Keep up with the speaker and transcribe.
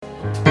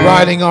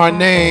writing our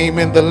name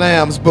in the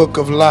Lamb's book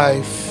of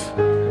life.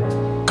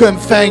 Couldn't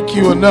thank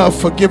you enough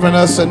for giving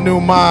us a new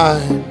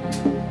mind,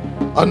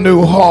 a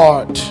new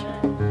heart,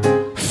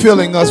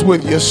 filling us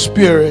with your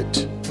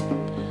spirit,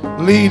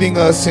 leading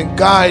us and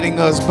guiding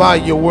us by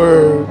your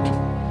word.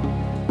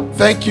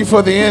 Thank you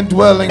for the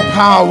indwelling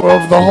power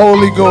of the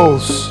Holy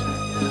Ghost.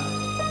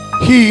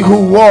 He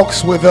who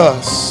walks with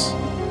us,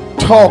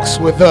 talks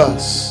with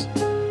us,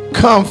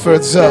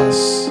 comforts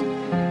us,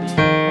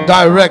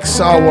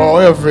 directs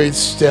our every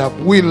step.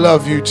 We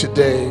love you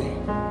today.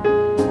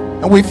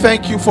 And we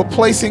thank you for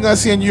placing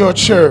us in your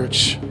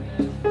church,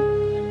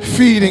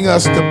 feeding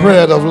us the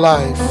bread of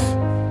life,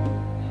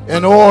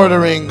 and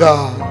ordering,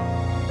 God,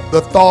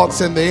 the thoughts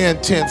and the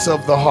intents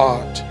of the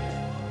heart.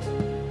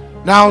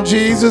 Now,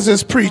 Jesus,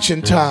 is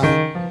preaching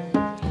time.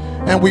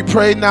 And we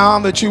pray now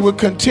that you would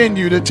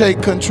continue to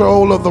take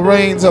control of the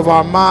reins of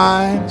our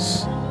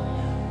minds,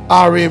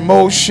 our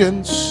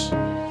emotions.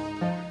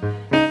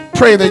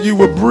 Pray that you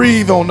would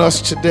breathe on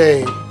us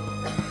today,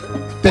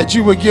 that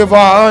you would give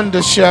our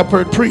under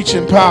shepherd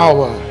preaching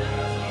power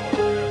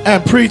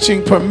and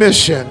preaching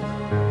permission,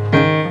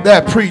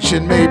 that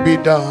preaching may be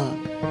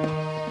done.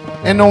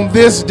 And on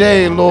this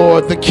day,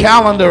 Lord, the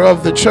calendar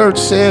of the church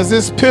says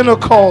it's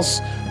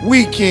Pentecost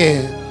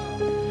weekend.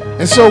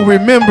 And so we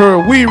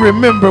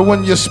remember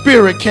when your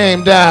spirit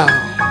came down,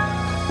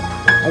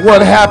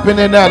 what happened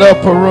in that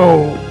upper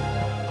room,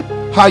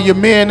 how your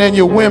men and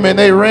your women,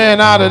 they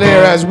ran out of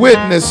there as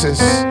witnesses,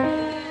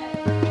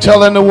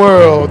 telling the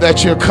world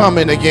that you're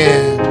coming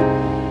again,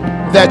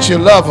 that you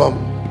love them,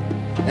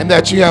 and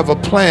that you have a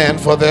plan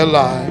for their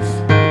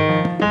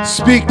life.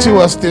 Speak to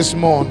us this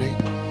morning,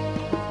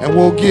 and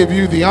we'll give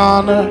you the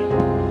honor,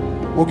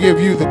 we'll give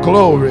you the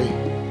glory,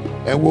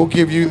 and we'll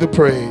give you the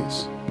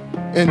praise.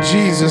 In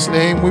Jesus'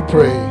 name we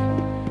pray.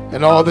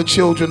 And all the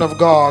children of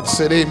God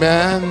said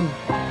amen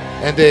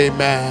and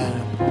amen.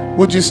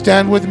 Would you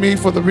stand with me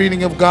for the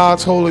reading of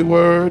God's holy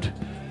word?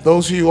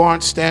 Those of you who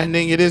aren't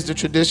standing, it is the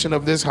tradition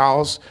of this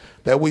house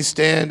that we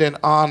stand in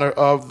honor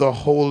of the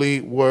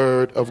holy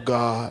word of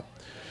God.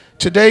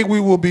 Today we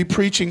will be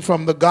preaching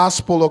from the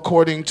gospel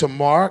according to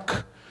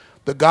Mark,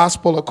 the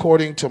gospel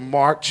according to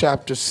Mark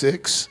chapter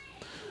 6,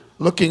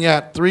 looking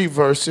at 3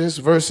 verses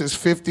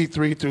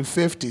 53 through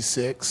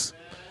 56.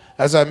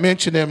 As I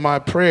mentioned in my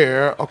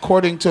prayer,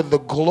 according to the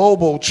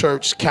global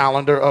church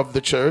calendar of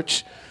the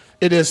church,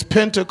 it is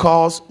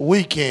Pentecost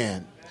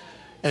weekend.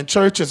 And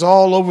churches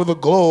all over the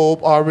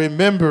globe are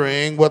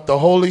remembering what the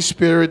Holy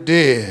Spirit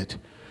did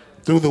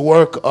through the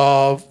work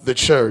of the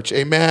church.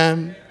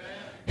 Amen.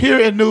 Here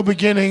in New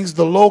Beginnings,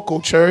 the local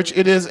church,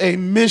 it is a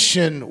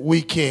mission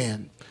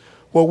weekend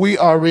where we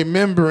are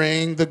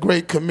remembering the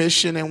Great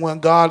Commission and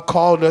when God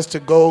called us to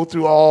go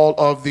through all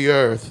of the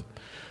earth.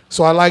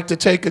 So I like to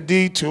take a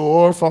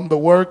detour from the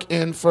work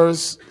in 2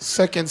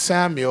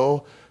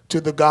 Samuel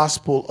to the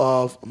Gospel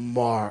of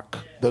Mark.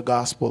 The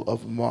Gospel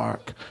of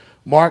Mark.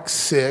 Mark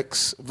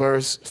 6,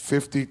 verse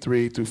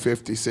 53 through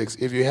 56.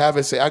 If you have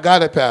it, say, I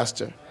got it,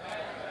 Pastor.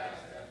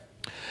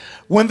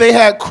 When they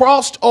had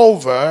crossed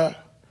over,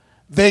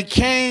 they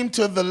came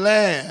to the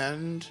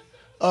land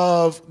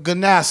of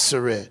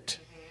Gennesaret,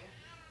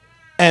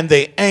 and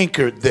they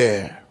anchored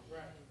there.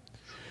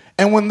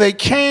 And when they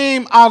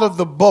came out of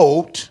the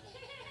boat,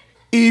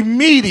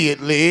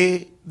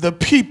 immediately the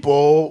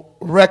people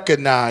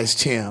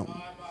recognized him.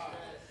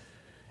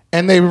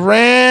 And they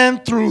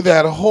ran through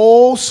that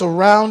whole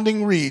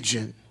surrounding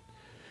region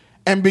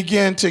and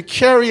began to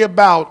carry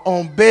about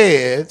on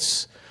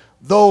beds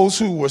those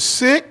who were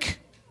sick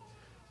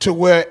to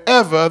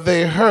wherever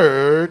they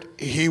heard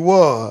he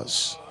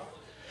was.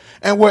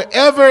 And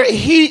wherever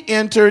he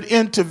entered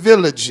into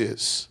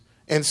villages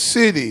and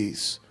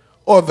cities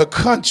or the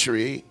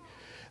country,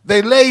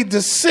 they laid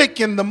the sick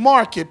in the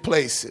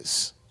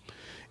marketplaces,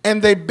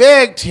 and they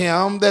begged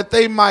him that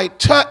they might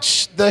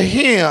touch the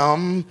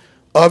hem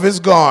of his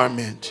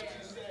garment.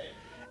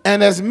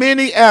 And as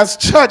many as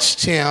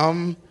touched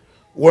him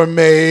were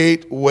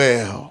made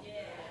well.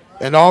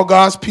 And all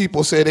God's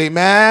people said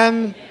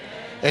amen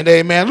and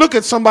amen. Look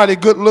at somebody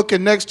good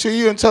looking next to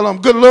you and tell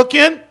them, good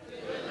looking?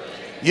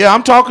 Yeah,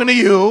 I'm talking to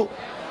you.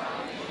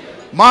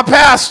 My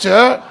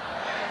pastor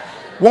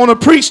want to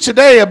preach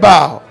today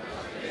about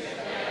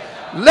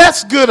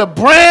let's get a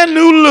brand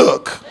new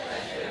look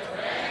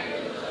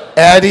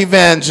at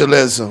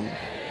evangelism.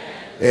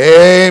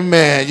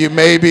 Amen. You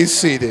may be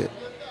seated.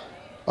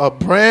 A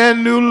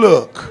brand new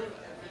look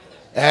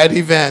at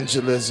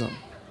evangelism.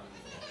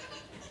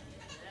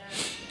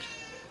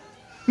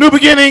 New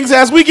beginnings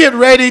as we get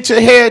ready to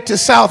head to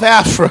South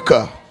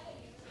Africa.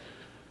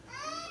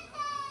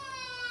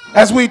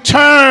 As we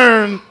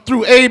turn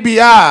through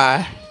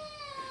ABI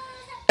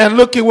and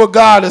look at what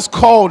God has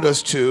called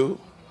us to,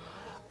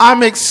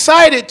 I'm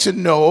excited to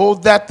know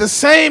that the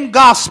same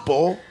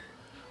gospel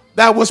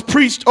that was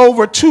preached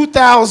over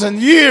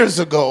 2,000 years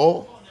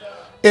ago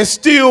is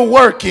still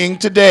working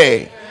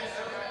today.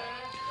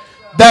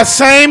 That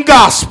same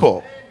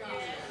gospel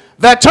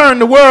that turned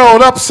the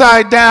world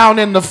upside down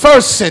in the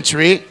first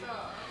century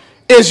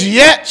is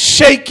yet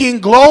shaking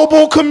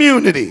global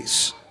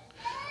communities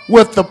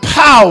with the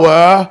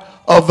power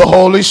of the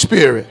Holy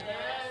Spirit.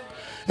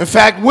 In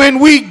fact, when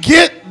we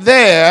get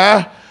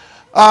there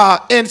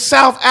in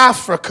South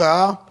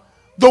Africa,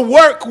 the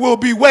work will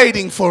be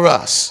waiting for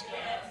us.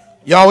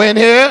 Y'all in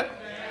here?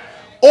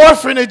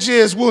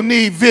 Orphanages will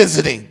need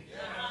visiting.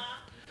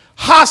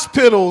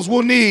 Hospitals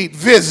will need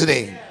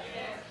visiting.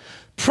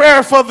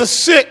 Prayer for the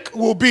sick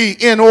will be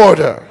in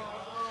order.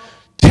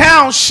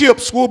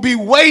 Townships will be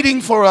waiting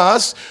for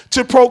us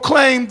to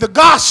proclaim the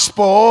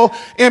gospel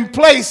in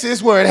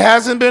places where it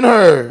hasn't been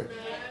heard.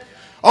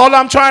 All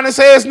I'm trying to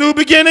say is new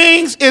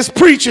beginnings is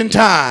preaching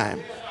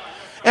time.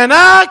 And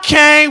I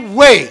can't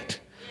wait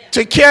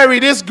to carry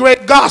this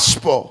great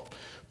gospel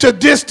to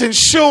distant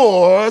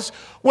shores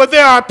where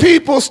there are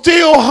people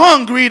still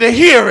hungry to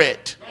hear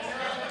it,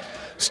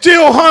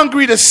 still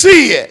hungry to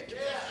see it,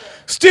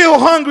 still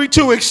hungry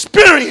to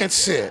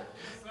experience it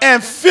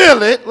and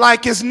feel it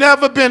like it's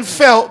never been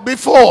felt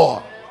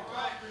before.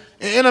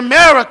 In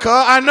America,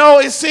 I know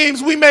it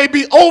seems we may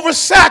be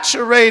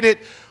oversaturated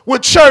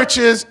with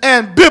churches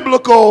and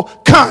biblical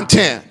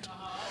content.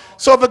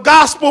 So the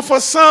gospel for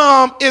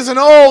some is an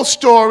old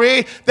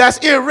story that's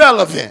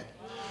irrelevant.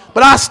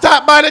 But I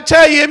stopped by to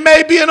tell you it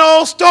may be an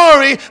old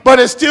story, but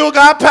it still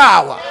got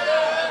power.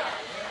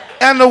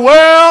 And the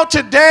world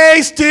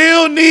today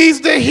still needs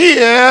to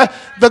hear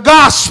the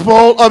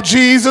gospel of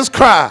Jesus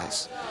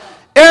Christ.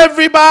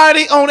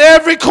 Everybody on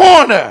every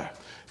corner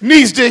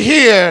needs to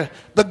hear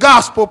the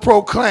gospel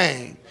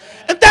proclaimed.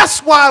 And that's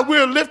why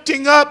we're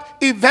lifting up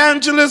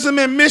evangelism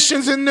and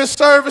missions in this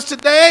service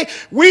today.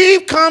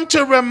 We've come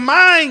to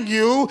remind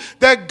you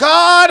that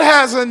God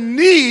has a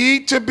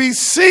need to be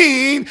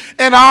seen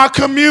in our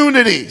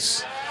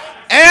communities.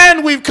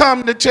 And we've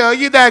come to tell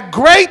you that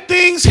great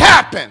things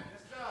happen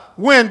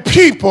when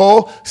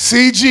people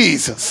see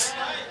Jesus.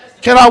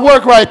 Can I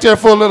work right there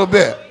for a little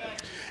bit?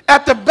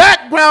 At the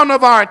background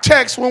of our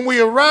text, when we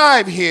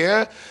arrive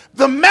here,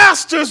 the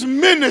master's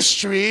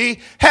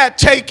ministry had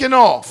taken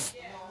off.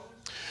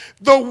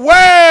 The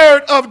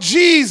word of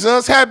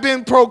Jesus had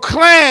been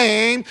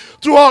proclaimed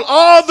throughout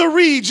all the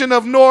region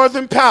of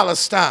northern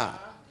Palestine.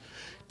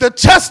 The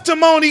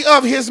testimony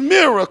of his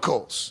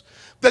miracles,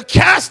 the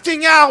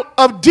casting out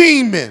of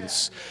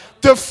demons,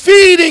 the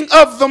feeding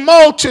of the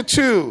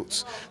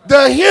multitudes,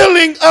 the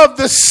healing of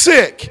the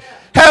sick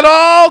had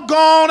all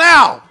gone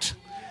out.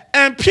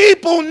 And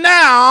people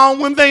now,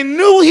 when they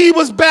knew he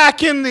was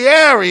back in the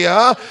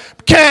area,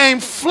 came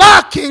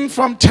flocking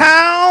from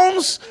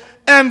towns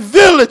and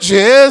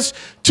villages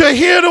to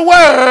hear the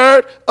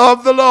word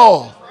of the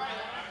Lord.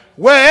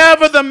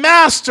 Wherever the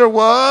master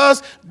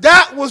was,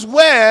 that was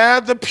where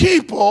the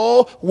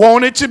people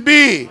wanted to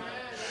be.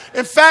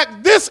 In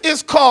fact, this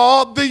is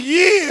called the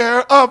year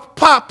of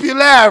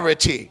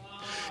popularity.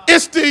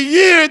 It's the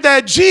year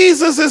that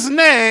Jesus'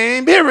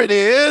 name, here it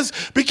is,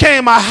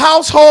 became a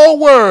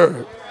household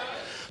word.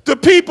 The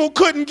people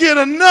couldn't get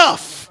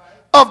enough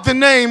of the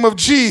name of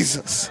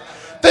Jesus.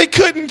 They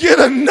couldn't get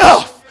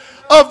enough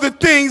of the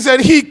things that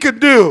he could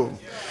do.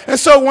 And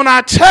so when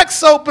our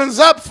text opens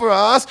up for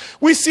us,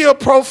 we see a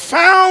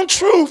profound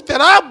truth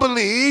that I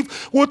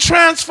believe will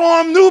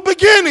transform new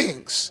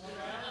beginnings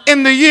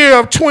in the year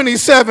of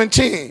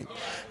 2017.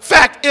 In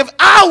fact, if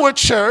our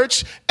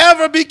church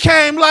ever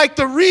became like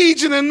the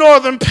region in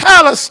northern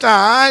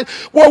Palestine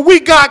where we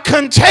got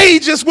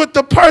contagious with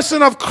the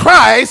person of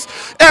Christ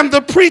and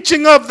the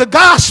preaching of the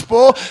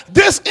gospel,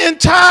 this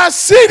entire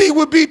city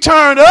would be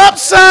turned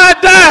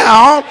upside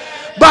down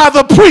by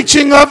the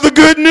preaching of the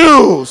good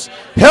news.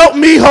 Help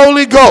me,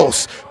 Holy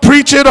Ghost.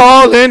 Preach it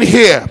all in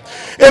here.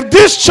 If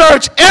this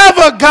church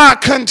ever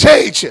got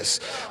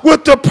contagious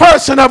with the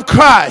person of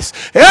Christ,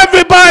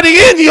 everybody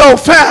in your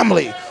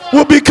family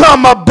will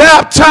become a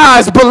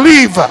baptized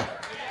believer.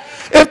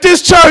 If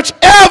this church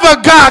ever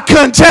got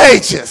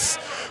contagious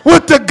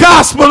with the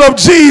gospel of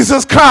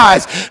Jesus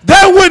Christ,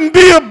 there wouldn't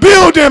be a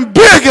building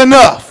big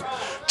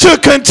enough to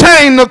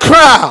contain the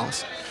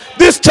crowds.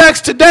 This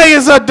text today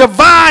is a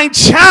divine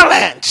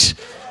challenge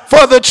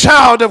for the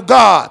child of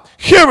God.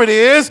 Here it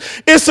is.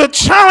 It's a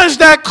challenge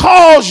that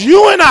calls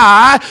you and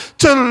I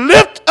to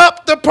lift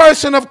up the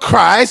person of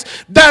Christ,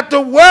 that the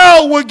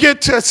world will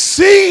get to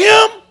see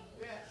him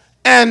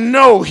and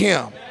know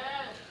him.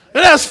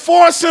 And that's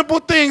four simple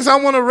things I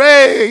want to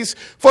raise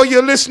for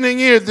your listening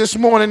ears this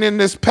morning in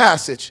this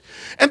passage.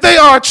 And they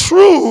are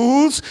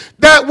truths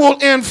that will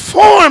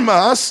inform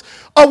us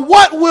of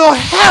what will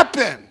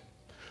happen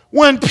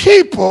when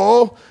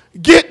people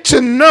get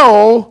to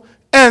know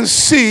and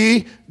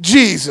see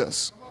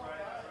Jesus.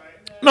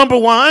 Number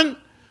one,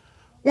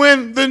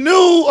 when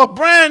a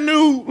brand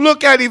new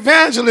look at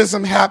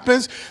evangelism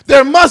happens,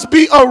 there must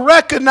be a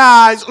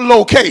recognized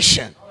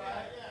location.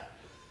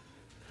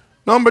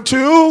 Number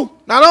two,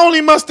 not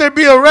only must there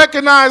be a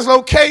recognized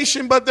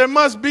location, but there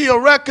must be a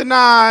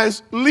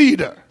recognized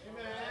leader.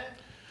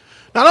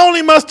 Not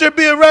only must there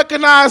be a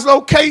recognized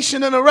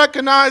location and a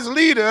recognized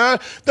leader,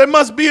 there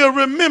must be a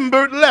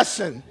remembered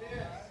lesson.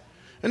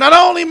 And not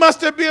only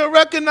must there be a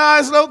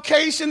recognized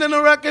location and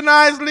a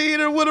recognized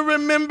leader with a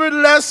remembered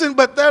lesson,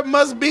 but there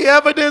must be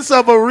evidence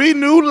of a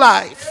renewed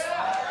life.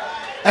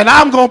 And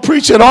I'm going to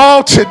preach it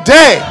all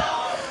today.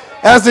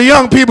 As the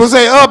young people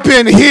say, up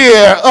in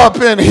here, up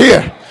in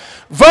here.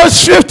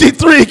 Verse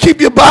 53,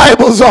 keep your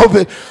Bibles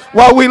open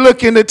while we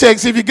look in the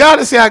text. If you got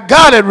it, say, I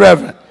got it,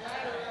 Reverend.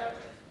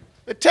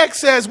 The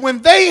text says,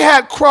 when they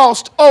had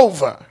crossed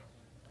over,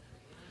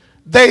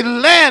 they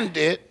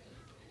landed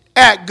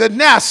at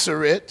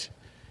Gennesaret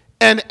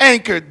and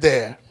anchored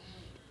there.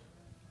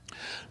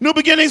 New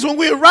Beginnings, when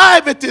we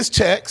arrive at this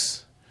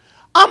text,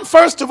 I'm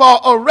first of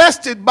all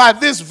arrested by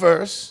this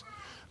verse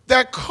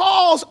that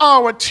calls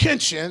our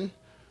attention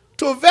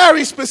to a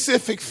very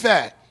specific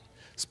fact.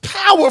 It's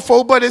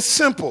powerful, but it's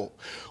simple.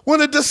 When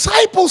the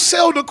disciples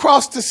sailed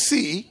across the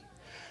sea,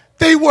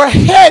 they were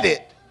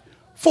headed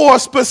for a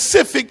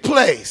specific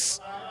place.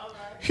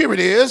 Here it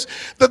is,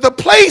 that the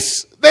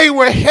place they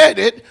were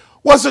headed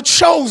was a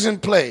chosen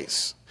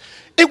place.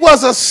 It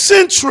was a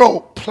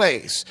central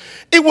place.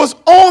 It was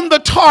on the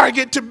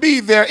target to be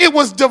there. It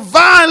was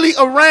divinely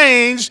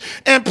arranged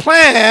and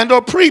planned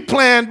or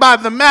pre-planned by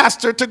the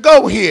master to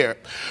go here,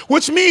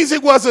 which means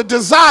it was a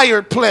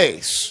desired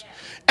place.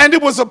 And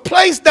it was a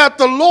place that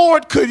the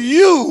Lord could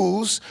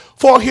use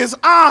for his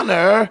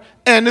honor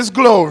and his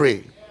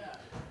glory.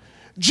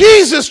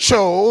 Jesus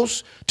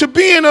chose to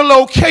be in a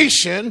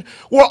location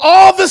where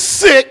all the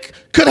sick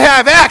could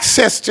have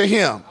access to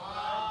him.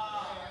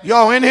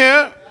 Y'all in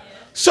here?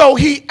 So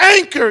he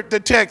anchored, the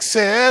text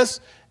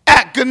says,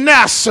 at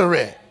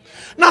Gennesaret.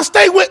 Now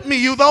stay with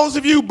me, those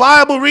of you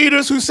Bible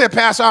readers who said,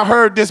 Pastor, I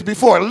heard this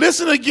before.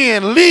 Listen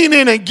again, lean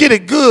in and get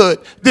it good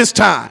this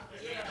time.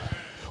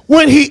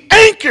 When he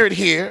anchored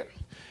here,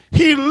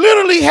 he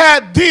literally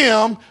had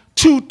them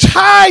to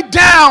tie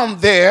down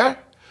there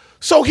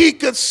so he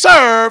could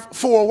serve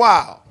for a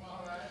while.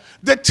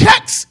 The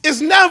text is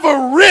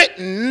never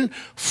written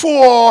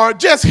for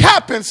just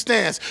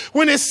happenstance.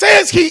 When it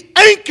says he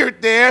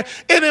anchored there,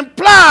 it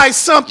implies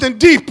something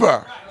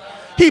deeper.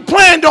 He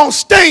planned on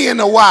staying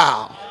a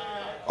while.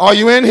 Are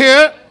you in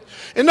here?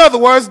 In other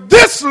words,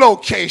 this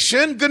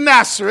location,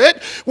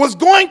 Gennesaret, was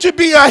going to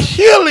be a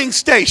healing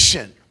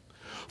station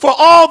for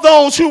all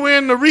those who were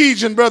in the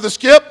region, Brother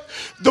Skip.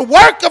 The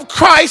work of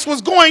Christ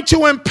was going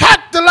to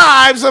impact the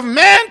lives of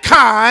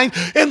mankind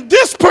in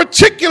this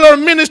particular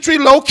ministry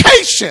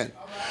location.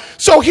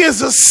 So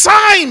his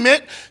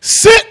assignment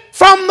sent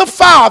from the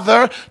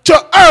Father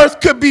to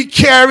earth could be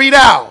carried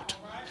out.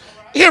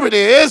 Here it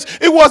is.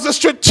 It was a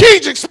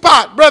strategic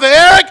spot, Brother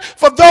Eric,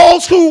 for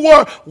those who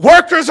were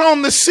workers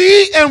on the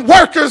sea and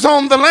workers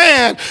on the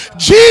land.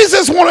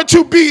 Jesus wanted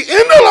to be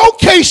in a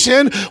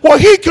location where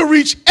he could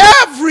reach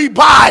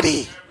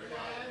everybody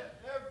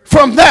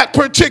from that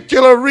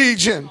particular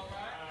region.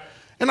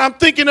 And I'm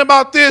thinking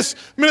about this,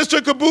 Minister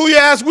Kabuya,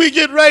 as we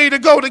get ready to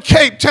go to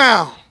Cape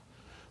Town.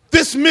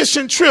 This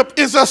mission trip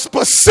is a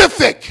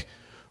specific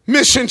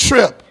mission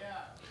trip.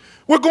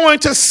 We're going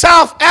to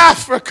South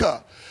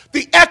Africa,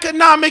 the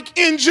economic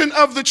engine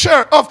of the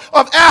church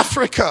of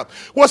Africa,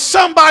 where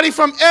somebody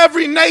from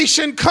every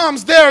nation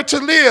comes there to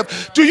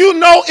live. Do you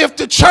know if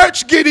the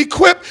church get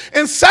equipped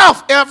in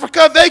South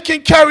Africa, they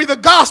can carry the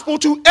gospel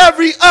to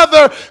every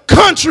other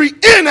country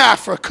in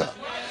Africa?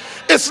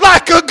 It's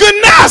like a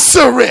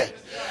Gennesaret.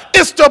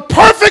 It's the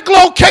perfect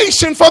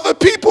location for the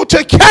people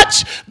to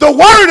catch the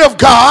word of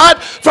God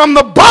from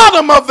the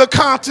bottom of the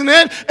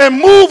continent and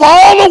move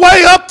all the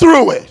way up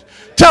through it.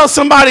 Tell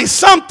somebody,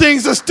 some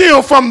things are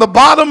still from the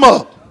bottom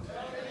up.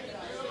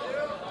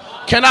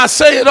 Can I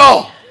say it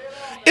all?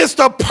 It's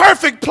the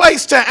perfect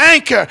place to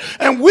anchor.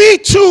 And we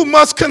too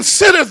must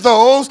consider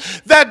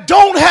those that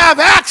don't have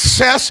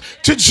access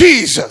to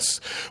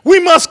Jesus. We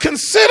must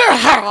consider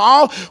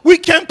how we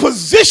can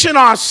position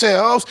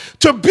ourselves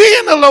to be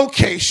in a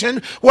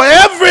location where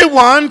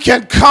everyone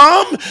can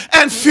come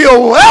and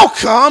feel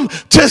welcome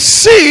to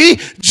see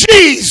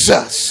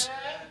Jesus.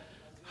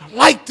 I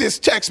like this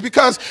text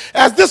because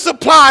as this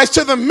applies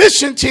to the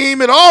mission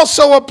team, it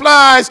also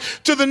applies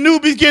to the New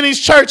Beginnings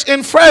Church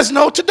in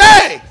Fresno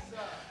today.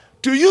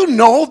 Do you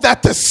know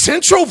that the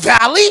Central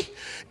Valley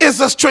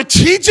is a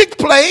strategic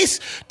place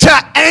to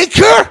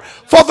anchor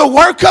for the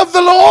work of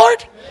the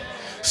Lord?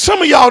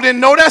 Some of y'all didn't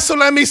know that, so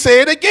let me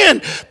say it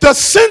again. The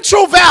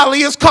Central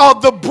Valley is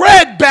called the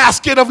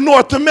breadbasket of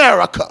North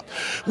America.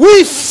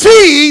 We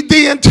feed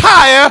the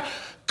entire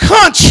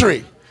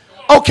country.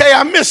 Okay,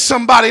 I missed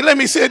somebody. Let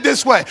me say it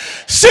this way.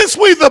 Since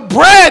we the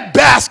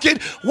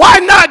breadbasket, why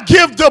not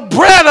give the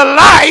bread of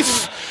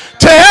life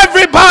to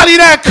everybody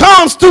that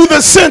comes through the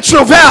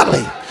Central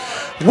Valley?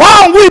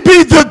 Why don't we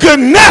be the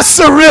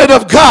Gennesaret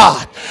of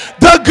God?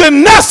 The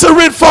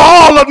Gennesaret for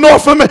all of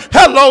North America.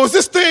 Hello, is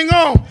this thing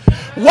on?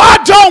 Why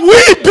don't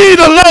we be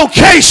the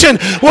location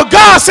where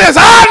God says,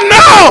 I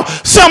know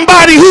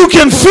somebody who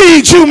can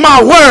feed you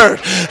my word.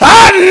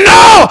 I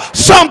know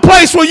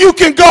someplace where you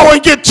can go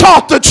and get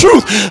taught the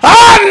truth.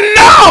 I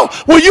know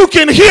where you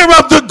can hear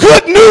of the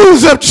good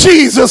news of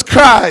Jesus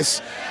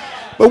Christ.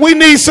 But we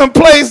need some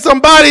place,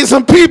 somebody,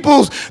 some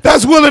people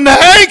that's willing to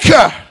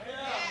anchor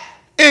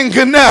in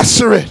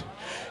Gennesaret.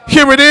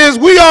 Here it is.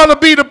 We ought to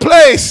be the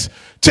place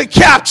to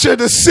capture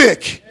the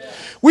sick.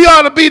 We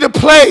ought to be the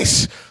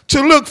place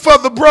to look for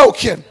the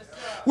broken.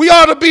 We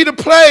ought to be the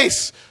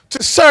place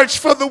to search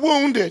for the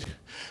wounded.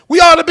 We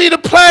ought to be the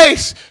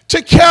place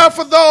to care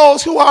for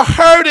those who are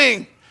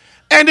hurting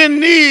and in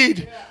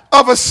need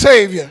of a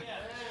Savior.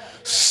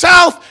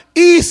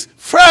 Southeast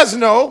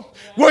Fresno,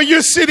 where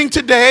you're sitting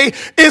today,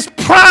 is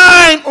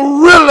prime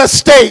real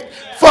estate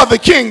for the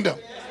kingdom.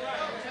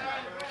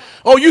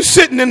 Oh, you're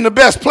sitting in the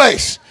best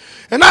place.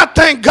 And I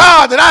thank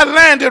God that I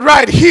landed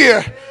right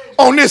here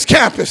on this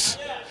campus.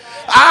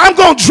 I'm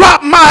going to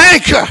drop my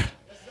anchor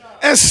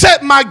and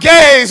set my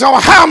gaze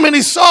on how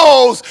many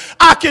souls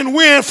I can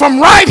win from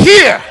right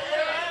here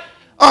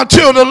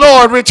until the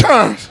Lord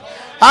returns.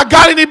 I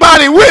got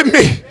anybody with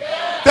me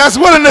that's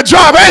willing to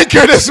drop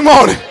anchor this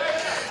morning?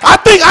 I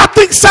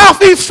think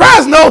Southeast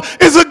Fresno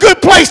is a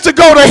good place to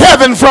go to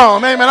heaven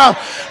from. Amen.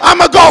 I'm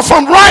going to go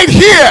from right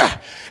here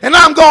and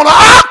I'm going to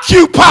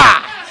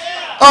occupy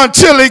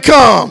until he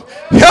comes.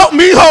 Help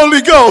me,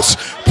 Holy Ghost.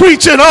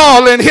 Preaching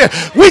all in here.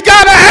 We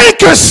got to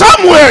anchor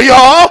somewhere,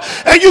 y'all.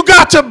 And you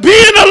got to be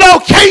in a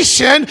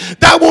location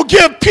that will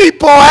give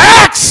people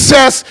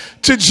access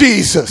to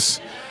Jesus.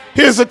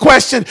 Here's a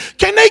question.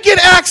 Can they get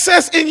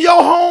access in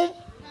your home?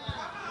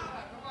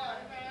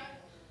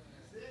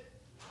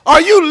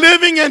 Are you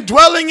living and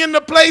dwelling in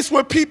the place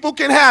where people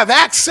can have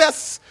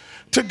access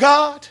to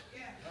God?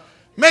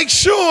 Make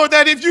sure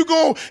that if you're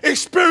going to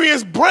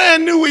experience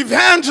brand new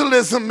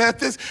evangelism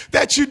methods,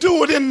 that you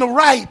do it in the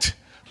right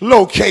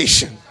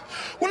location.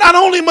 Well, not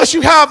only must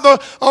you have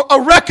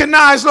a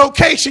recognized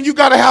location, you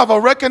got to have a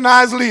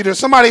recognized leader.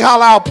 Somebody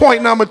holler out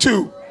point number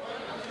 2.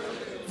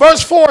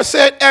 Verse 4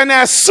 said, and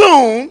as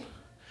soon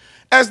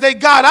as they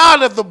got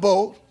out of the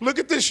boat, look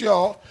at this,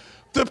 y'all,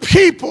 the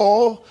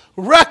people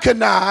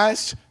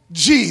recognized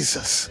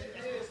Jesus.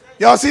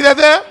 Y'all see that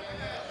there?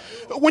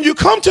 When you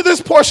come to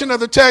this portion of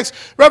the text,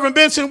 Reverend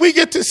Benson, we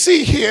get to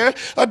see here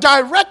a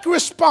direct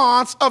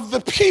response of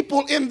the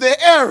people in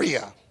the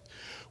area.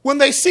 When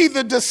they see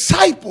the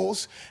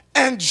disciples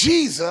and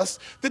Jesus,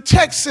 the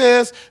text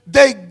says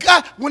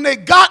when they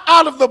got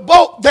out of the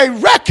boat, they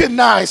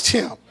recognized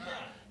him.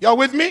 Y'all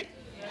with me?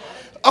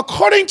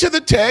 According to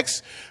the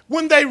text,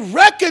 when they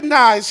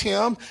recognize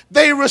him,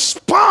 they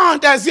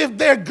respond as if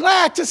they're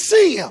glad to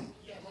see him.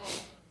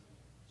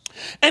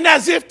 And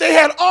as if they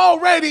had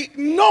already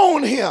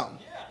known him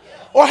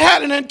or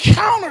had an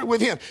encounter with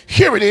him.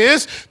 Here it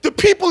is. The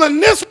people in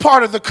this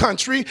part of the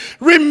country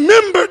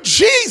remembered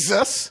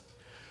Jesus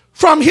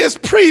from his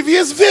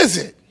previous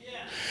visit.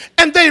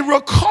 And they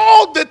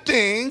recalled the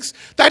things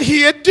that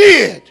he had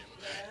did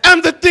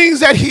and the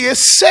things that he has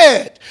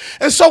said.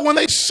 And so when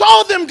they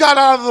saw them got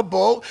out of the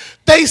boat,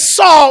 they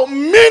saw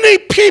many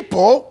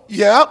people,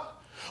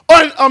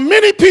 or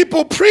many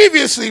people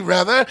previously,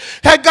 rather,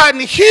 had gotten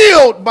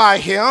healed by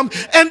him,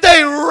 and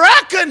they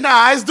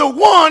recognized the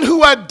one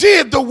who had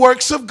did the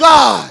works of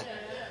God.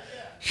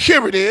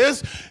 Here it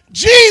is.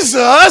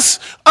 Jesus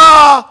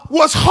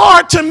was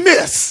hard to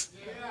miss.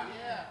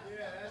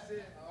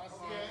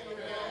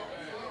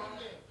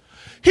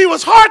 He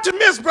was hard to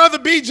miss, Brother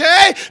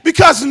BJ,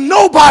 because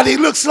nobody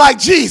looks like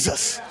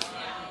Jesus.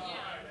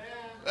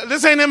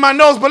 This ain't in my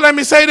notes, but let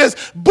me say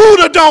this.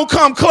 Buddha don't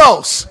come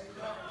close.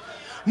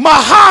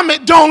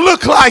 Muhammad don't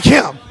look like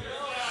him.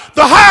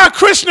 The Hare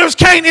Krishnas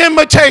can't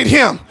imitate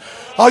him.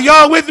 Are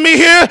y'all with me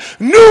here?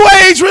 New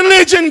Age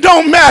religion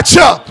don't match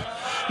up.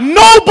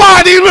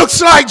 Nobody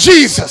looks like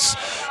Jesus.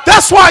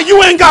 That's why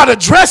you ain't got to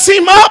dress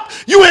him up.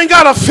 You ain't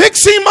got to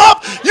fix him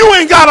up. You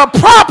ain't got to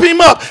prop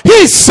him up.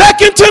 He's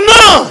second to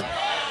none.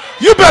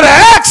 You better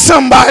ask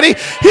somebody.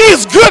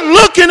 He's good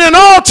looking and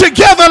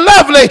altogether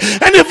lovely.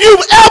 And if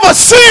you've ever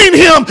seen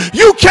him,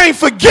 you can't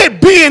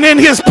forget being in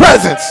his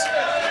presence.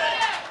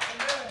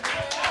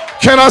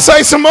 Can I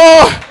say some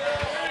more?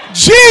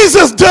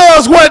 Jesus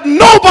does what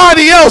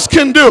nobody else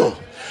can do.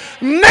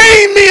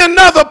 Name me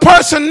another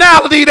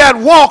personality that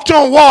walked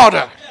on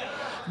water,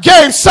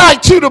 gave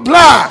sight to the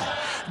blind,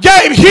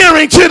 gave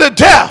hearing to the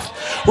deaf,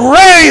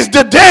 raised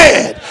the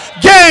dead,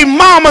 gave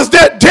mamas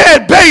their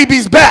dead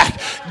babies back,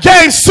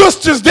 gave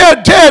sisters their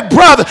dead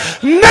brother.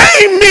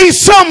 Name me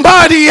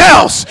somebody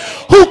else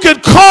who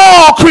could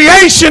call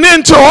creation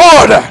into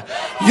order.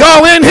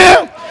 Y'all in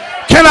here?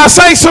 Can I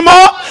say some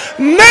more?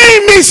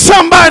 Name me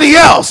somebody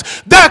else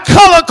that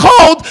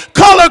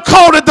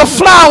color-coded the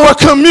flower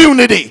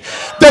community,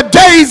 the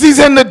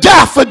daisies and the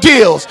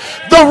daffodils,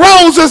 the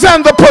roses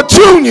and the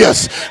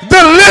petunias,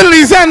 the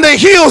lilies and the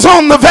hills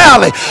on the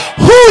valley.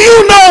 Who you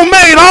know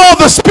made all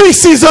the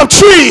species of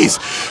trees,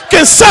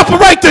 can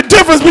separate the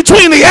difference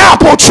between the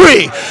apple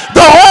tree,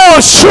 the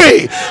orange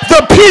tree, the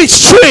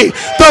peach tree,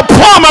 the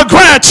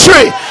pomegranate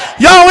tree.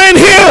 Y'all in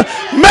here?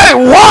 Made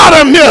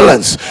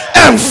watermelons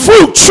and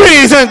fruit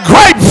trees and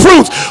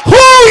grapefruits.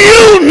 Who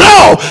you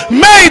know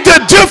made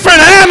the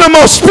different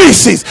animal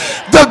species?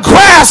 The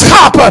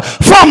grasshopper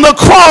from the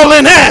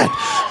crawling ant.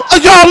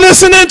 Y'all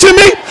listening to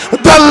me?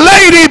 The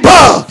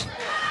ladybug,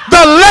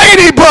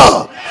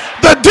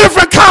 the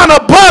different kind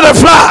of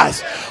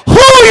butterflies.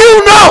 Who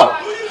you know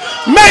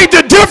made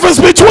the difference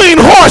between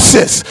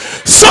horses?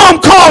 Some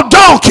called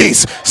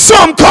donkeys,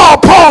 some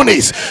called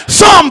ponies,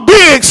 some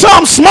big,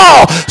 some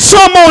small,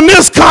 some on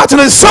this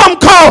continent, some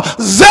called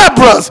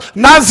zebras,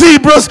 not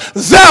zebras,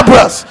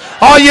 zebras.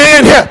 Are you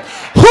in here?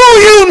 Who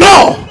you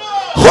know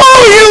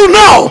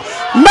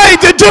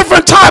made the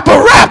different type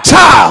of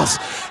reptiles?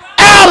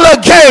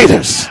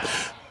 Alligators,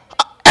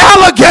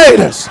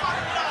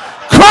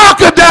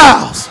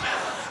 crocodiles,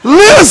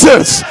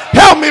 lizards.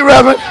 Help me,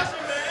 Reverend.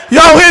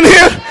 Y'all in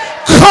here?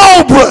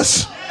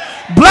 Cobras,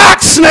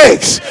 black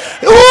snakes.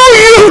 Who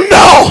you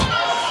know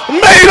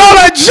made all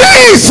that?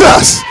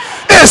 Jesus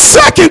is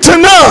second to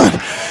none.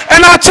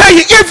 And I tell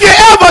you, if you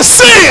ever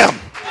see him,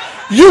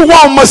 you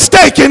won't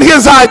mistake in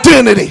his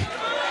identity.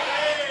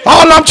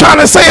 All I'm trying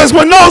to say is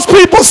when those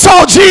people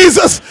saw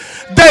Jesus,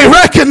 they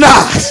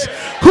recognized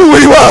who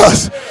he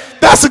was.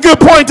 That's a good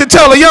point to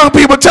tell the young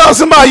people. Tell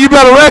somebody, you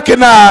better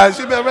recognize.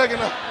 You better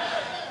recognize.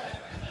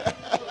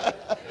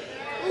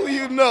 Who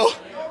you know.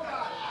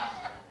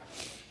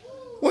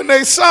 When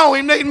they saw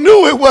him, they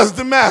knew it was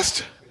the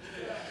master.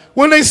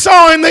 When they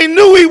saw him, they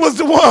knew he was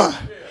the one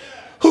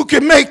who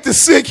could make the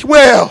sick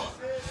well.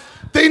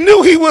 They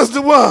knew he was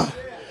the one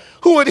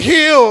who would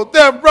heal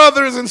their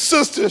brothers and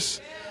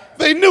sisters.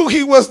 They knew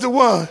he was the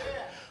one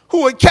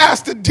who would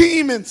cast the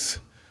demons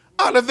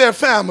out of their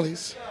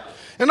families.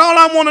 And all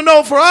I want to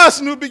know for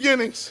us, New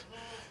Beginnings,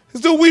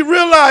 is do we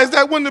realize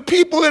that when the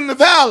people in the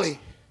valley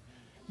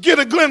get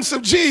a glimpse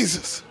of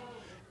Jesus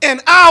in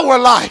our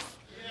life,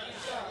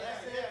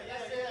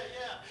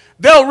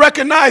 they'll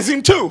recognize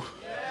him too.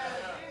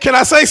 Can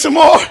I say some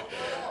more?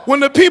 When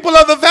the people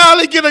of the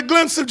valley get a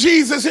glimpse of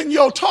Jesus in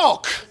your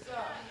talk,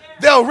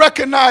 they'll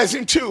recognize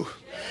him too.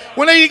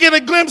 When they get a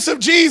glimpse of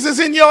Jesus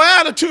in your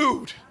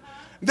attitude,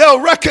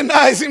 they'll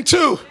recognize him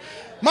too.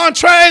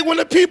 Montre, when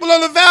the people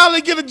of the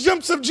valley get a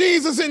glimpse of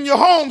Jesus in your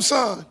home,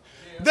 son,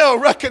 they'll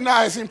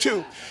recognize him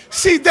too.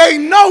 See, they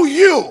know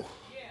you.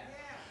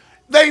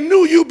 They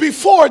knew you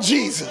before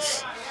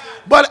Jesus.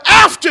 But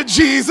after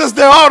Jesus,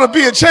 there ought to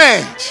be a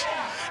change.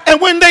 And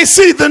when they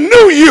see the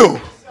new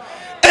you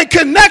and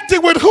connect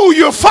it with who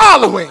you're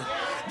following,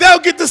 they'll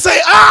get to say,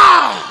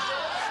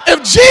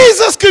 if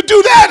Jesus could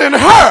do that in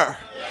her,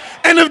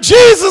 and if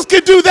Jesus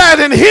could do that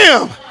in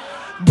him,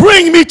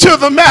 bring me to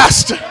the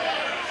master.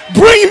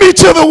 Bring me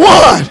to the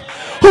one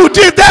who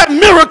did that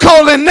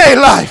miracle in their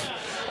life.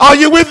 Are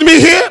you with me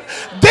here?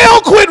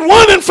 They'll quit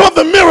running from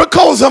the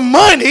miracles of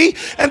money,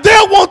 and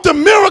they'll want the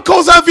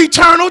miracles of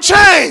eternal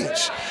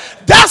change.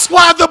 That's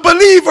why the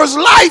believer's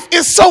life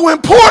is so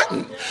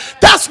important.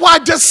 That's why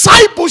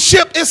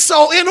discipleship is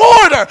so in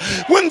order.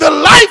 When the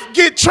life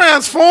gets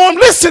transformed,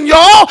 listen,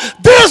 y'all,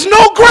 there's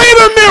no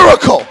greater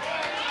miracle.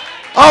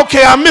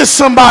 Okay, I missed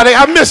somebody.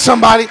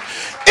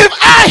 If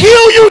I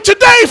heal you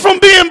today from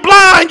being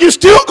blind, you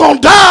still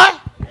gonna die.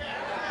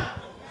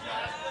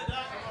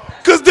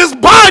 Because this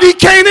body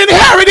can't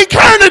inherit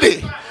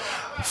eternity.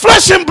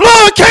 Flesh and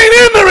blood can't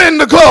enter in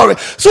the glory.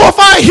 So if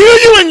I heal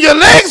you and your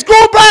legs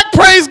grow back,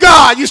 praise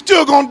God, you're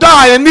still going to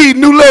die and need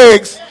new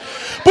legs.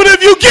 But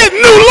if you get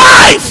new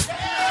life,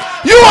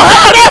 you will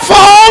have that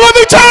for all of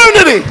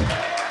eternity.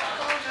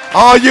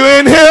 Are you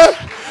in here?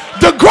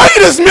 The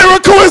greatest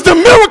miracle is the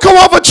miracle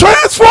of a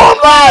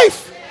transformed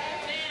life.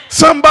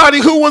 Somebody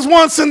who was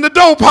once in the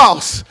dope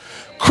house,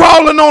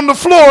 crawling on the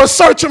floor,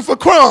 searching for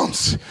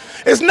crumbs,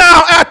 is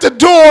now at the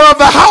door of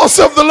the house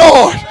of the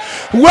Lord,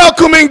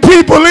 welcoming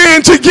people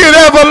in to get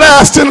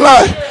everlasting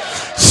life.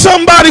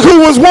 Somebody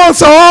who was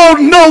once an old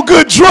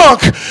no-good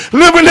drunk,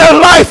 living their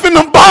life in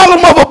the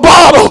bottom of a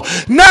bottle,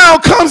 now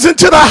comes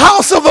into the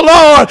house of the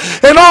Lord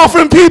and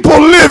offering people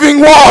living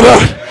water.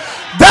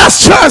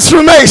 That's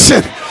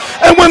transformation.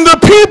 And when the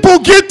people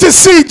get to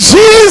see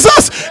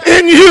Jesus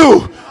in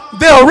you,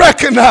 they'll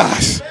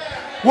recognize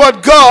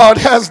what God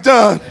has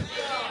done.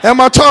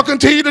 Am I talking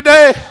to you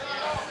today?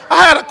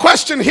 I had a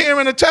question here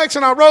in the text,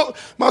 and I wrote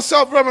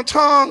myself, Reverend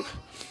Tong,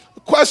 a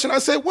question. I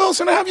said,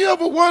 Wilson, have you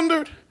ever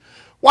wondered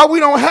why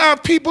we don't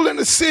have people in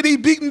the city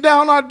beating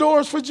down our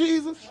doors for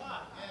Jesus?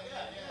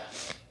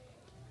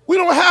 We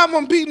don't have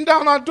them beating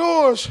down our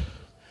doors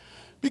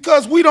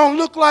because we don't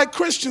look like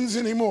Christians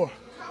anymore.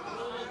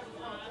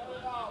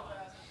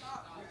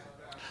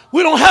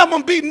 We don't have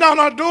them beating down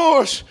our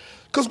doors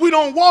because we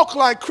don't walk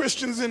like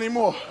Christians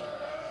anymore.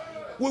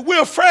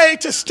 We're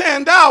afraid to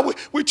stand out.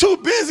 We're too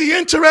busy,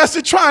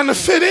 interested, trying to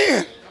fit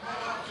in.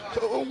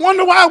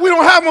 Wonder why we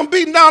don't have them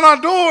beating down our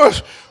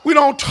doors. We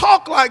don't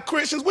talk like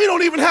Christians. We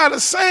don't even have the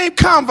same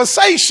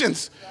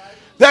conversations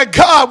that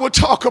God would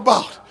talk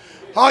about.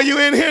 Are you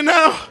in here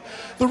now?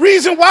 The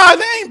reason why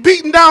they ain't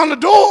beating down the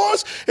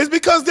doors is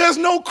because there's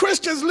no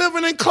Christians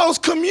living in close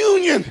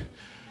communion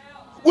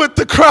with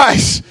the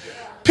Christ.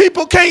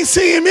 People can't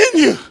see him in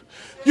you.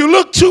 You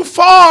look too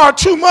far,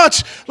 too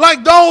much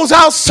like those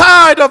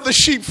outside of the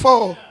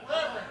sheepfold.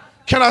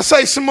 Can I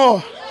say some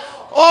more?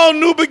 Oh,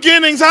 New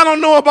Beginnings, I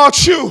don't know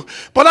about you,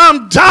 but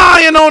I'm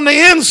dying on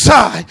the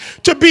inside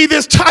to be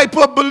this type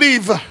of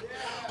believer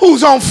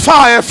who's on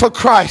fire for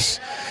Christ.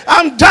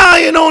 I'm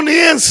dying on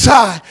the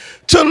inside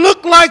to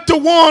look like the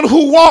one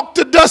who walked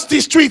the dusty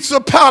streets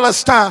of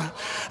Palestine.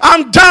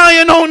 I'm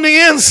dying on the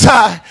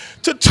inside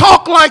to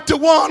talk like the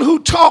one who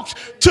talked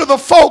to the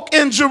folk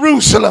in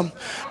Jerusalem.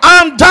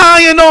 I'm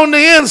dying on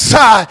the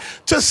inside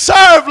to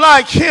serve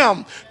like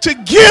him, to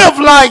give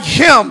like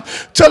him,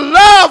 to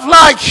love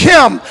like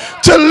him,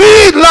 to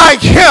lead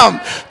like him,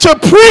 to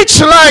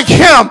preach like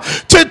him,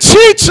 to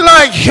teach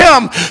like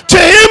him, to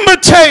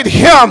imitate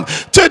him,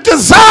 to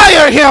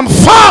desire him,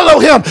 follow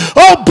him,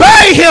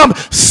 obey him,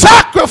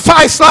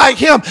 sacrifice like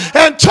him,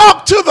 and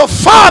talk to the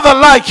Father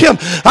like him.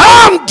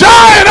 I'm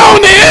dying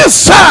on the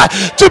inside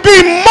to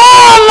be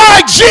more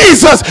like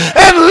Jesus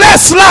and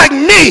less like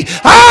me.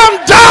 I'm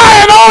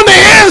dying on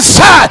the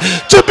inside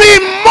to be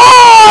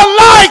more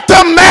like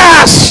the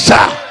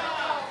Master.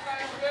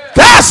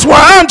 That's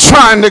where I'm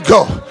trying to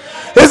go.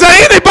 Is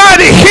there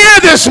anybody here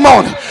this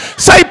morning?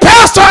 Say,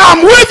 Pastor,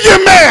 I'm with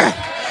you, man.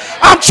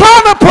 I'm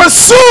trying to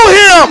pursue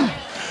him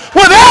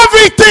with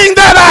everything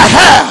that I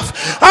have.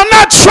 I'm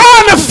not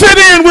trying to fit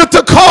in with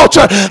the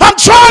culture. I'm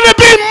trying to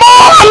be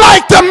more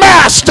like the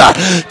Master,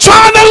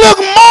 trying to look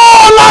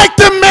more like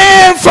the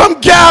man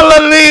from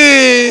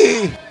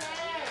Galilee.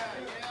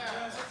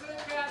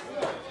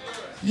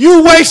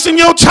 You wasting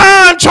your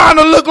time trying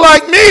to look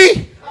like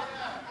me.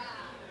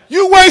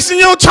 You wasting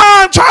your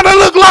time trying to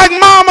look like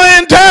mama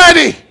and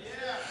daddy.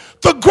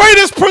 The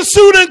greatest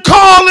pursuit and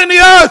call in the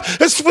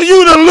earth is for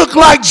you to look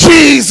like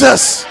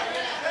Jesus.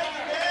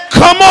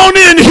 Come on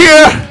in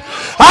here.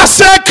 I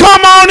said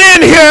come on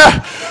in here.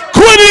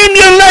 Quit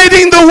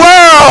emulating the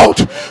world.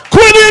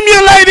 Quit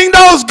emulating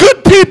those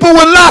good people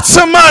with lots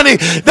of money.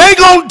 They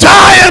gonna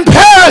die and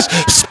perish.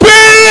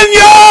 Spend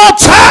your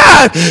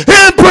time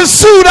in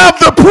pursuit of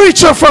the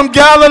preacher from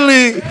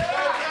Galilee.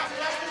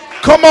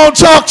 Come on,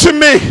 talk to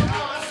me.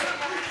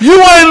 You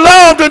ain't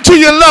loved until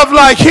you love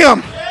like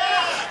him.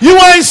 You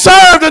ain't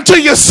served until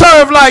you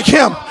serve like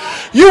him.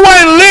 You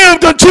ain't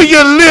lived until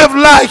you live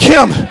like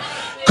him.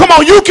 Come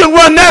on, you can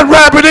run that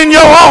rabbit in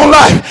your own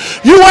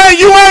life. You ain't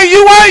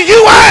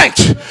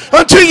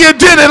until you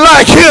did it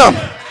like him.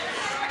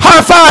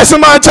 High five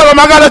somebody, tell them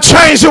I got to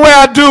change the way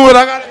I do it.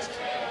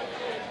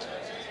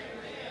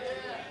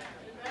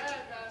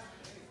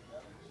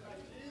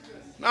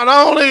 Not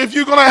only if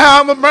you're going to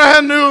have a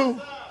brand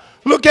new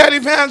look at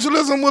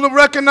evangelism with a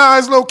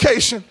recognized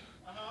location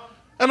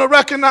and a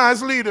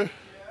recognized leader,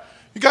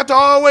 you got to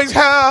always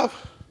have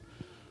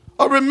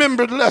a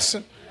remembered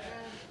lesson.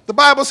 The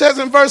Bible says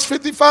in verse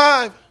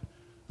 55,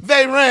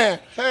 they ran.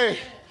 Hey,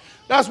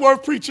 that's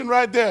worth preaching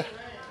right there.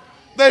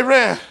 They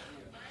ran.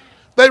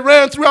 They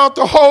ran throughout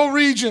the whole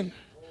region.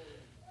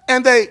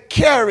 And they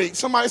carried.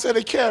 Somebody said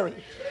they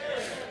carried.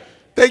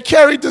 They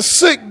carried the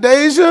sick,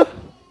 Deja,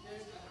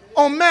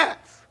 on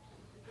mats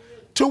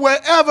to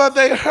wherever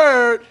they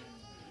heard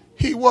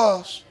he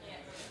was.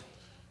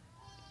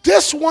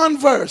 This one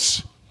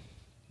verse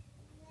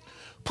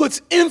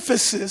puts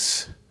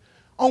emphasis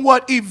on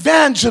what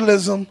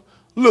evangelism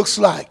looks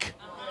like.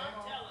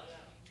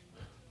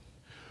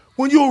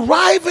 When you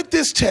arrive at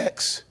this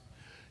text,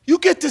 you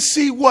get to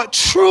see what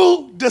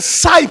true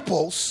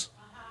disciples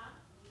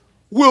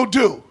will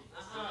do.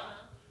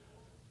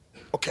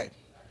 Okay.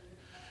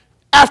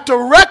 After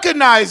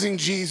recognizing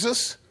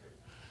Jesus,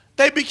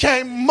 they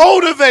became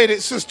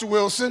motivated, Sister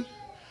Wilson,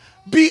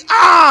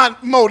 beyond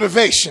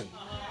motivation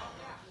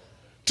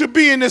to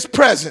be in his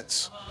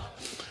presence.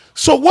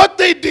 So what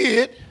they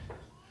did,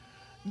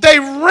 they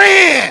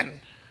ran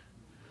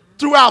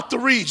throughout the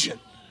region.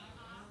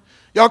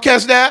 Y'all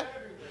catch that?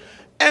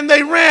 And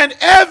they ran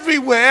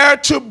everywhere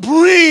to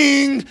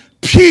bring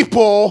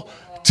people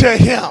to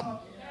him.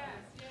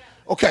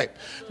 Okay.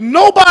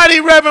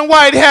 Nobody, Reverend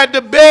White, had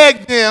to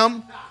beg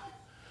them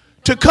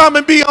to come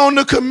and be on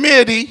the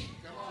committee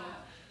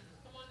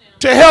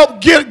to help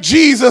get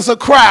Jesus a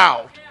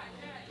crowd.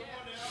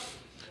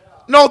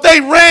 No, they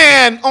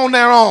ran on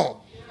their own.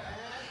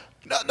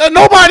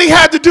 Nobody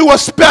had to do a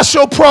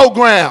special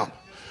program.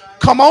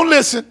 Come on,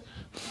 listen.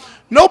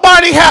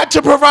 Nobody had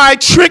to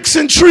provide tricks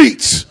and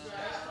treats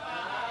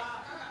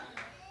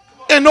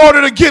in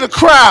order to get a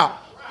crowd.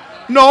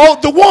 No,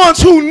 the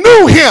ones who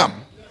knew him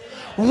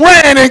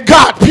ran and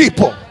got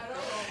people.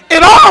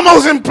 It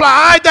almost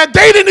implied that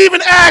they didn't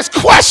even ask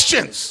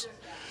questions.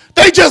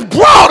 They just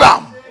brought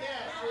them.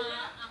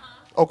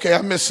 Okay,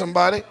 I missed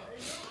somebody.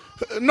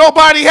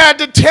 Nobody had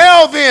to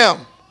tell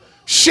them,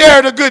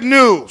 share the good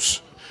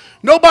news.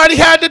 Nobody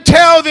had to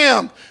tell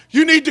them,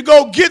 you need to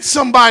go get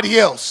somebody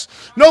else.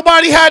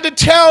 Nobody had to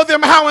tell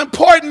them how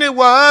important it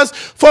was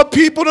for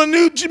people to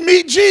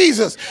meet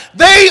Jesus.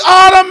 They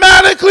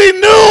automatically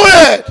knew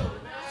it.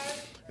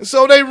 And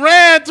so they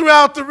ran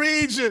throughout the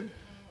region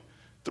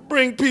to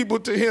bring people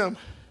to him.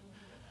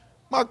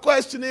 My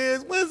question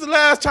is, when's the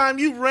last time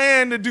you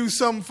ran to do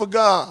something for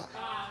God?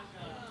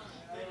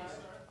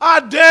 I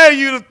dare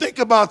you to think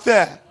about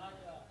that.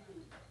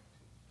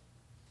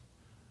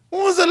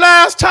 When was the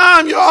last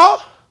time,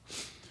 y'all,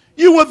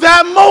 you were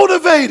that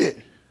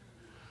motivated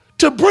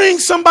to bring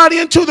somebody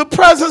into the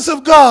presence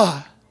of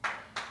God?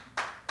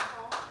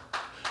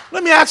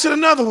 Let me ask it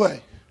another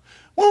way.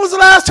 When was the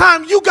last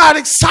time you got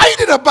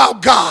excited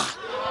about God?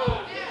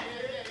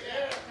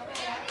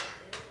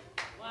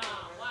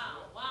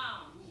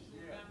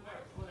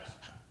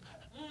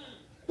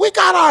 We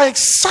got our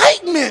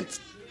excitement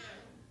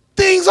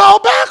things all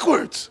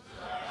backwards.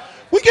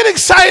 We get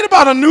excited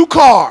about a new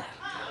car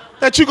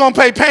that you're going to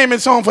pay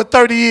payments on for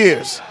 30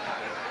 years.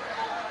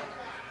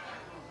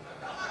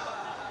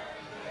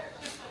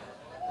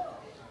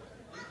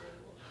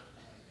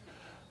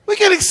 We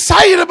get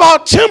excited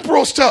about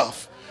temporal stuff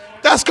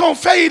that's going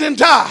to fade and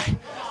die.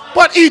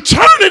 But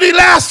eternity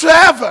lasts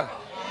forever.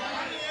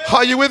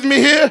 Are you with me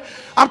here?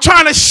 I'm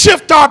trying to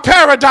shift our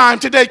paradigm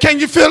today. Can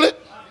you feel it?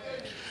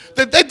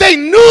 That they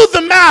knew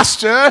the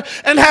master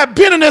and had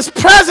been in his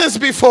presence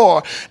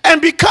before. And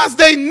because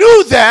they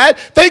knew that,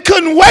 they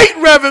couldn't wait,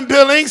 Reverend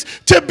Billings,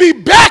 to be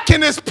back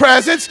in his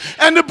presence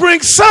and to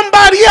bring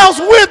somebody else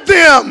with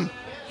them.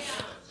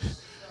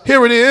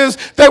 Here it is.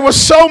 They were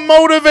so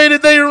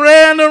motivated, they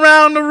ran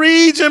around the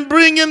region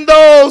bringing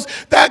those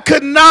that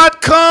could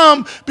not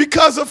come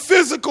because of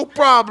physical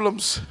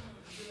problems.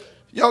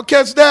 Y'all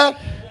catch that?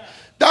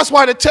 That's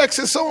why the text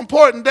is so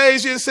important.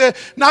 Deja said,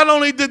 not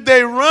only did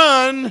they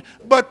run,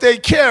 but they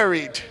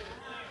carried.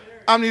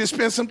 I need to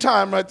spend some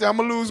time right there. I'm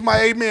going to lose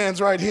my amens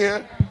right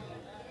here.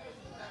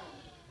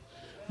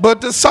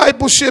 But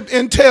discipleship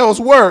entails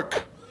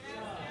work.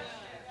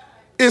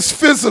 It's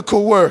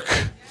physical work.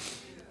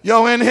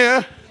 Y'all in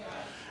here?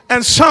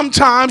 And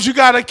sometimes you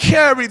got to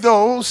carry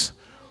those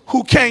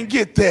who can't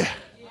get there.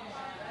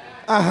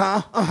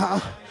 I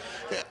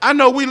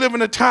know we live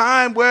in a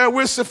time where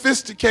we're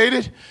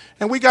sophisticated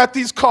and we got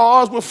these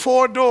cars with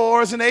 4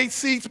 doors and 8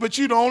 seats, but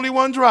you're the only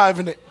one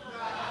driving it.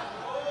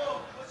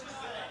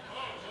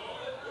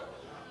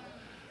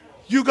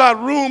 You got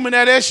room in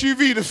that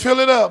SUV to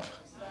fill it up,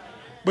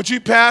 but you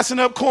passing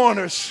up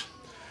corners.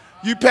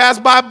 You pass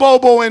by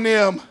Bobo and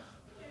them.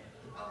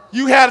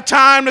 You had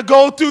time to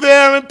go through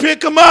there and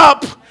pick them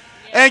up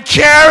and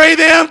carry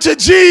them to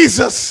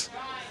Jesus,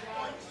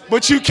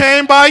 but you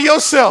came by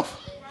yourself.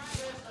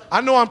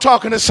 I know I'm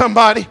talking to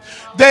somebody.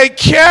 They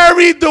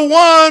carried the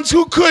ones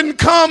who couldn't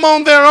come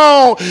on their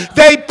own.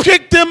 They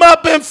picked them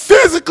up and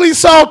physically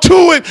saw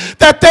to it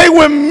that they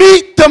would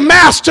meet the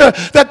master,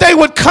 that they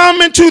would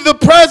come into the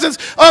presence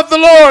of the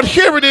Lord.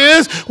 Here it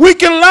is. We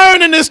can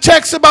learn in this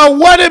text about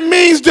what it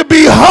means to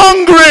be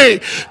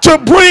hungry, to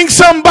bring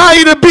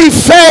somebody to be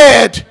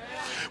fed.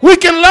 We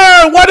can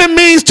learn what it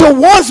means to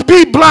once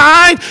be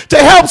blind to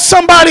help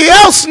somebody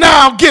else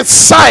now get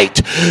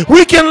sight.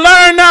 We can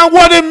learn now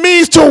what it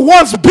means to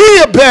once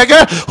be a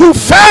beggar who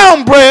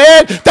found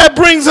bread that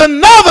brings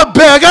another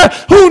beggar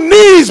who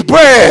needs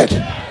bread.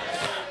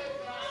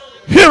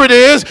 Here it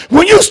is.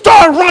 When you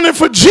start running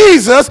for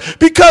Jesus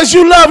because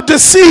you love to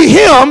see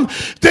him,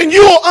 then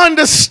you'll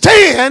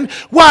understand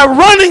why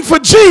running for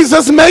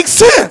Jesus makes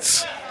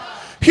sense.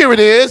 Here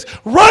it is.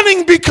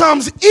 Running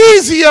becomes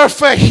easier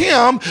for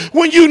him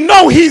when you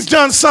know he's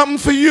done something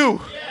for you.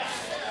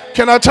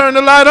 Can I turn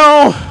the light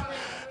on?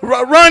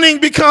 Running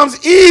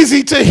becomes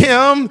easy to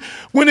him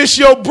when it's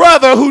your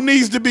brother who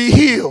needs to be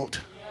healed.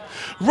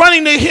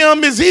 Running to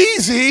him is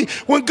easy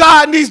when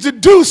God needs to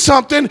do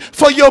something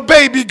for your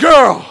baby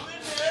girl.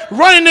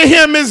 Running to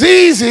him is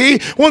easy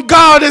when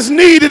God is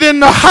needed in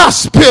the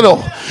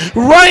hospital.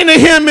 Running to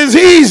him is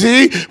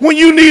easy when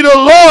you need a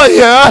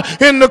lawyer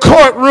in the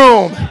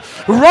courtroom.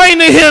 Running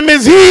to him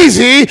is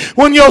easy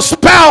when your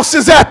spouse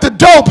is at the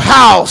dope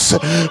house.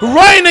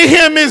 Running to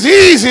him is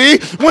easy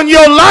when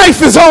your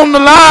life is on the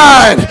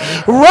line.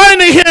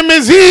 Running to him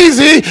is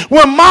easy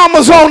when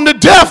mama's on the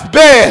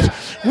deathbed.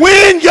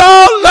 When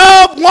your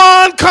loved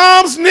one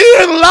comes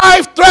near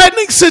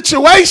life-threatening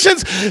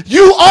situations,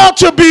 you ought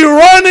to be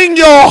running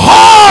your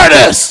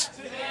hardest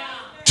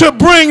to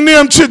bring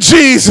them to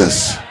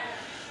Jesus.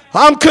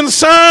 I'm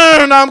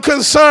concerned,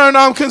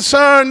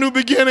 New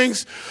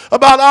Beginnings,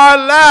 about our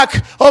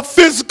lack of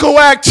physical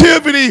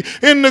activity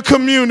in the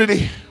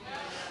community.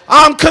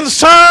 I'm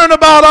concerned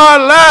about our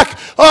lack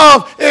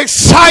of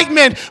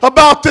excitement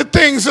about the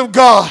things of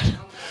God.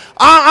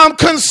 I'm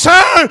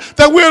concerned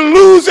that we're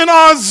losing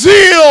our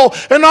zeal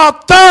and our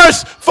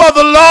thirst for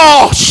the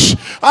lost.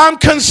 I'm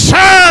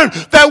concerned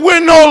that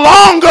we're no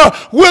longer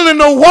willing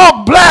to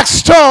walk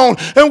Blackstone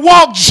and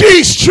walk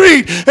G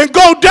Street and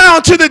go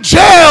down to the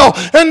jail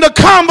and the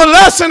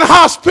convalescent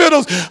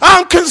hospitals.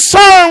 I'm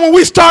concerned when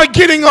we start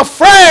getting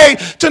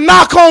afraid to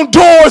knock on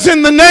doors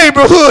in the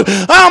neighborhood.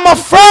 I'm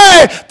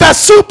afraid that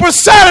Super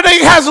Saturday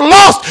has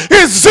lost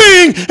its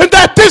zing and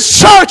that this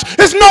church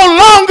is no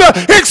longer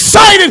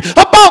excited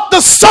about the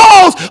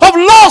souls of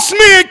lost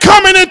men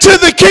coming into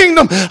the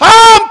kingdom.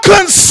 I'm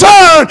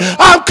concerned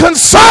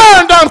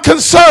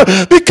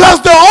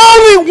because the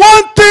only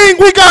one thing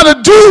we got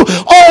to do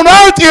on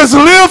earth is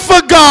live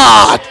for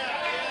God.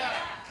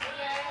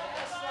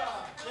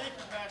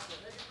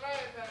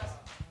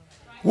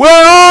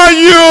 Where are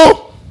you?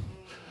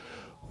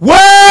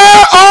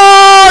 Where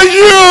are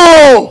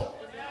you?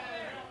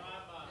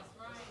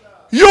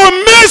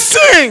 You're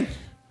missing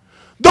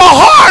the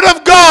heart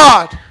of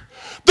God,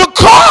 the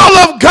call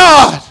of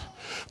God,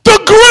 the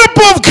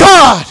grip of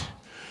God.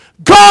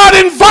 God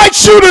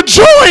invites you to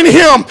join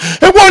him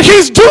in what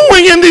he's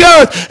doing in the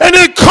earth, and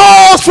it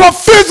calls for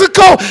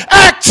physical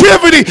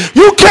activity.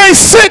 You can't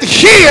sit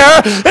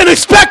here and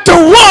expect to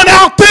run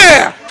out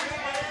there.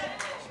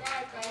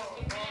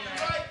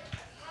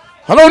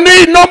 I don't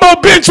need no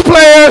more bench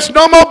players,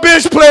 no more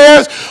bench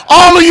players.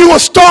 All of you are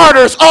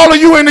starters, all of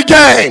you in the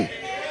game.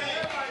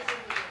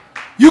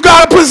 You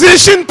got a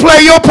position,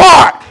 play your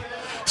part.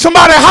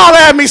 Somebody holler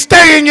at me,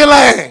 stay in your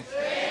lane.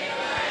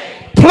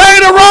 Play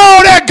the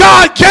role that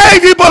God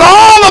gave you, but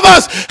all of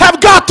us have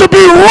got to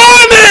be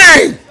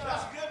running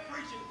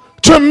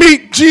to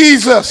meet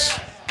Jesus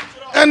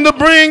and to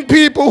bring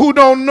people who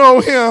don't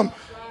know him.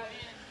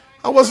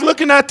 I was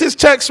looking at this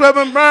text,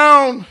 Reverend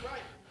Brown.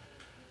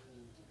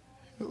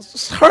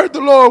 Heard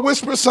the Lord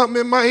whisper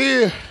something in my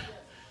ear.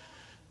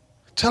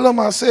 Tell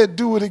him I said,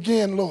 do it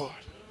again, Lord.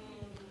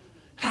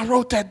 And I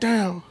wrote that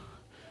down.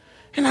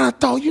 And I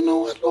thought, you know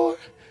what, Lord?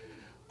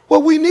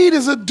 What we need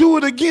is a do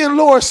it again,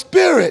 Lord,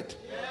 spirit.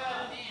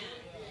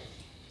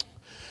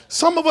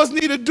 Some of us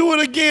need to do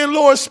it again,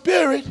 Lord,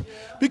 spirit,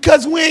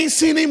 because we ain't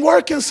seen him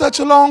work in such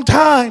a long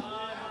time.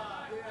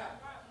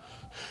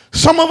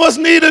 Some of us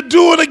need to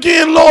do it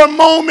again, Lord,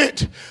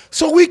 moment,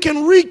 so we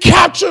can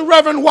recapture,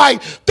 Reverend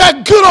White,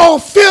 that good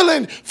old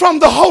feeling from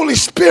the Holy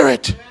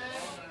Spirit.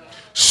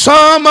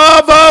 Some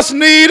of us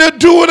need to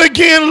do it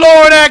again,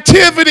 Lord,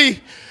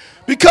 activity,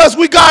 because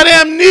we got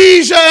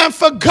amnesia and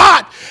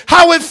forgot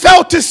how it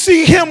felt to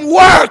see him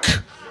work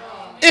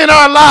in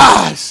our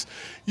lives.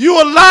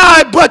 You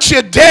alive, but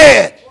you're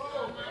dead.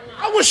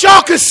 I wish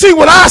y'all could see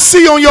what I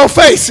see on your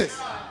faces.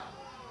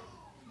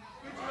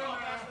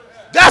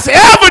 That's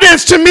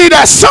evidence to me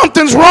that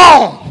something's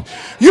wrong.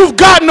 You've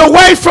gotten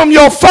away from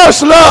your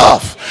first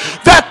love.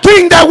 That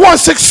thing that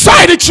once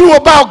excited you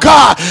about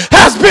God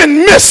has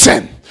been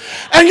missing.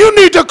 And you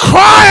need to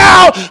cry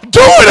out,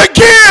 do it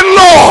again,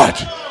 Lord.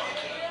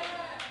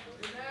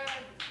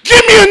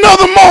 Give me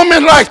another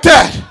moment like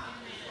that.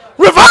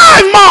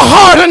 Revive my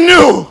heart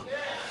anew.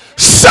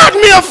 Set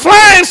me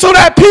aflame so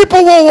that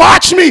people will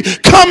watch me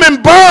come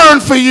and burn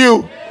for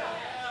you.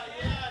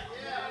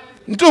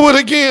 Do it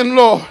again,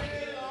 Lord.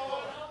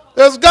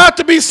 There's got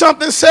to be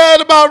something said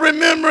about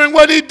remembering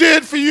what he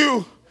did for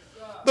you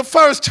the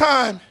first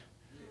time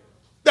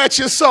that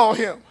you saw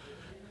him.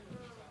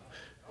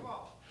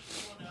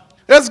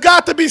 There's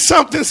got to be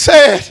something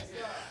said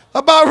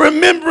about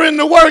remembering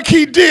the work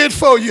he did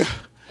for you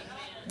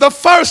the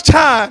first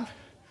time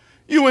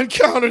you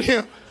encountered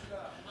him.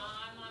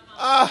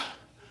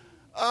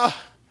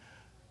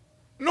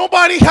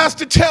 Nobody has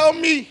to tell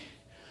me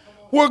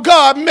where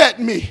God met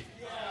me,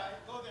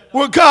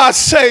 where God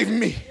saved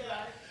me.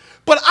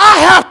 But I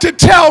have to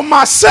tell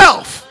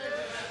myself.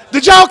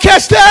 Did y'all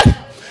catch that?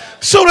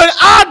 So that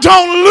I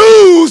don't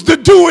lose the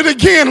do it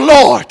again,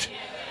 Lord.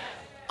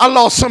 I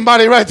lost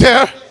somebody right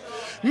there.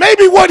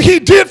 Maybe what he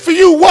did for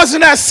you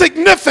wasn't as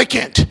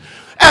significant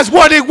as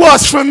what it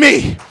was for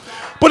me.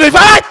 But if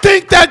I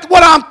think that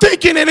what I'm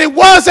thinking and it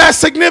was as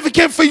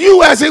significant for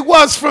you as it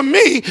was for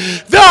me,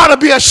 there ought to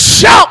be a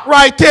shout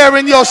right there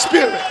in your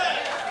spirit.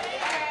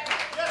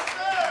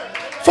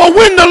 For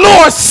when the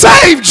Lord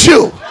saved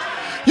you,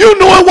 you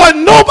knew it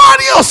wasn't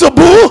nobody else,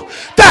 boo,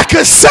 that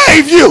could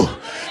save you,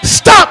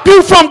 stop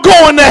you from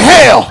going to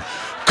hell.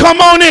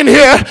 Come on in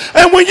here.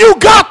 And when you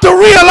got the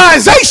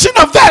realization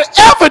of that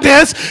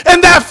evidence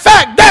and that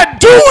fact, that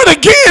do it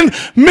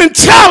again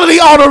mentality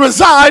ought to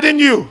reside in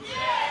you.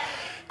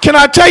 Can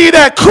I tell you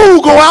that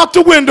cool go out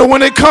the window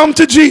when it comes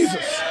to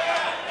Jesus?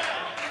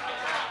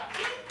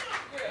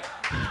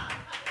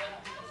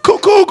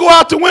 Cool go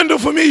out the window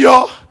for me,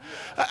 y'all.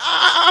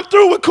 I'm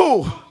through with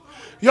cool.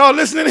 Y'all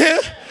listening here?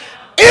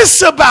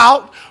 It's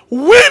about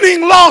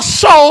winning lost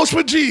souls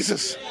for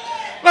Jesus.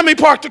 Let me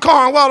park the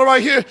car and water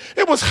right here.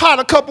 It was hot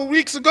a couple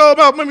weeks ago,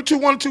 about maybe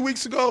 1 or 2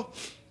 weeks ago.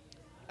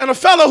 And a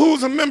fellow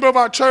who's a member of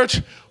our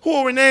church, who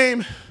will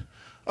remain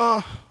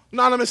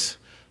anonymous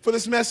for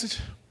this message,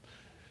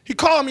 he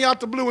called me out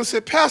the blue and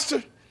said,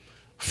 Pastor,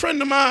 a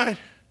friend of mine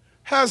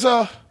has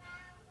to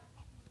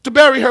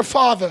bury her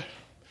father.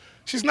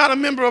 She's not a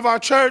member of our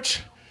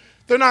church.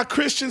 They're not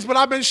Christians, but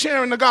I've been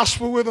sharing the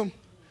gospel with them.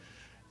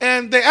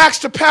 And they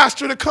asked the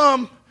pastor to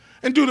come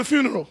and do the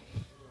funeral.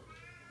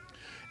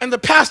 And the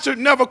pastor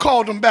never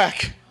called them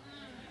back.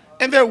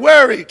 And they're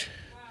worried.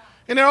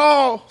 And they're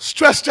all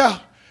stressed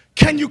out.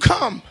 Can you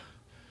come?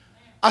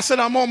 I said,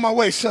 I'm on my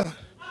way, son.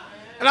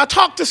 And I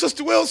talked to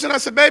Sister Wilson. I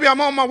said, baby, I'm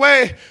on my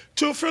way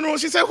to a funeral.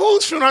 She said,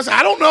 whose funeral? I said,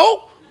 I don't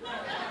know.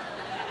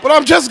 But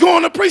I'm just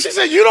going to preach. She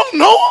said, you don't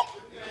know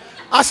him?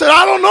 I said,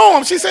 I don't know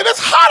him. She said,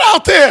 it's hot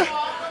out there.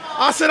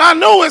 I said, I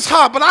know it's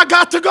hot, but I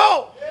got to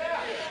go.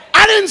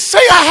 I didn't say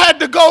I had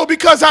to go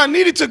because I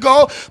needed to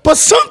go, but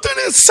something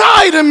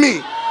inside of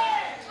me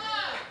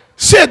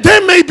said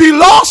there may be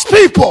lost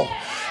people,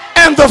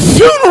 and the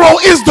funeral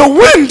is the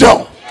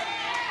window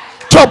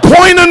to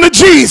point them to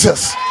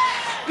Jesus.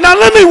 Now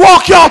let me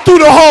walk y'all through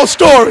the whole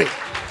story.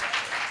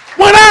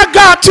 When I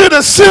got to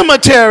the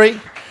cemetery,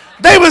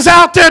 they was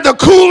out there, the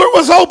cooler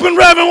was open,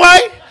 Reverend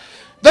White.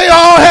 They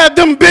all had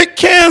them big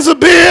cans of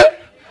beer.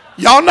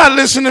 Y'all not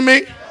listening to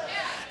me.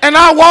 And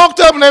I walked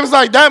up and they was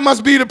like, that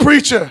must be the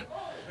preacher.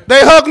 They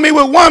hugged me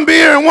with one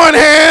beer in one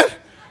hand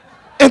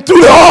and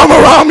threw their arm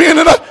around me in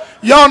another.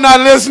 Y'all not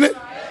listening.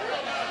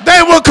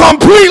 They were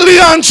completely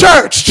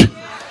unchurched.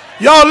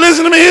 Y'all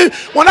listen to me.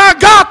 When I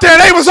got there,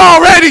 they was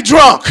already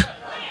drunk.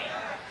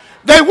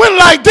 They went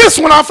like this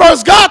when I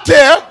first got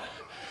there.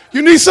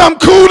 You need something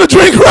cool to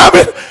drink,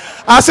 Robin?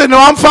 I said, no,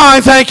 I'm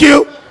fine, thank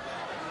you.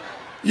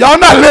 Y'all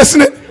not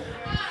listening.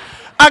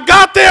 I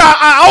got there,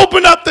 I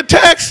opened up the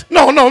text.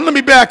 No, let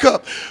me back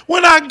up.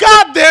 When I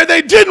got there,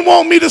 they didn't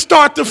want me to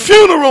start the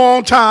funeral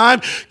on time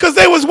because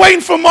they was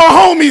waiting for more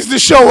homies to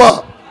show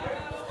up.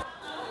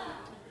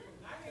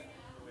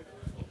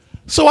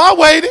 So I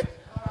waited,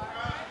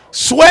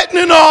 sweating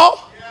and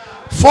all,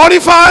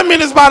 45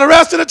 minutes. By the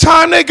rest of the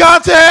time they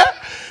got there,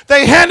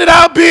 they handed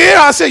out beer.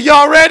 I said,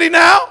 y'all ready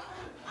now?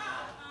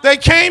 They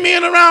came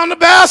in around the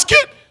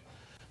basket.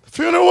 The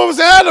funeral was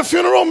there. The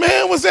funeral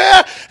man was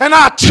there. And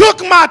I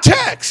took my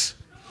text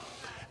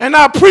and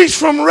I preached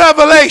from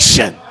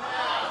Revelation.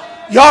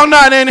 Y'all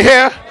not in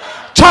here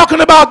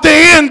talking about the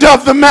end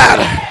of the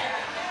matter.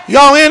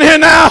 Y'all in here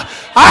now?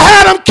 I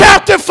had them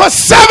captive for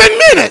 7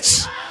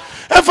 minutes.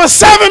 And for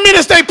 7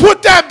 minutes they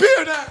put that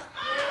beer down.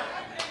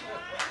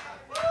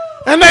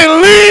 And they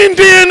leaned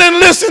in and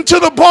listened to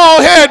the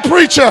bald-head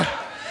preacher.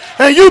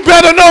 And you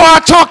better know I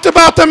talked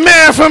about the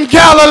man from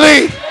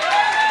Galilee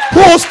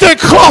who will stick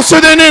closer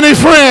than any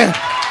friend,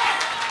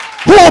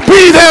 who will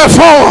be there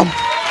for them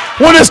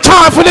when it's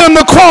time for them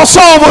to cross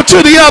over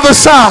to the other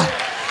side.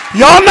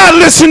 Y'all not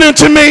listening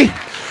to me.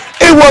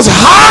 It was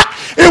hot.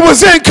 It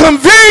was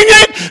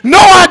inconvenient.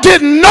 No, I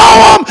didn't know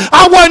them.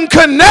 I wasn't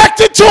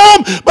connected to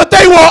them, but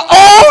they were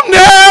on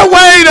their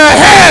way to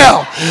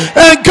hell.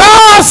 And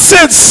God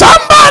sent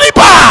somebody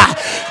by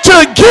to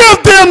give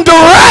them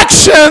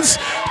directions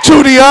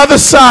to the other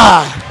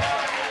side.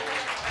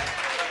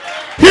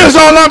 Here's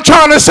all I'm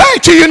trying to say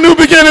to you, new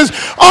beginners.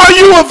 Are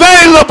you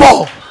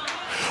available?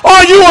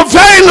 Are you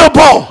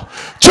available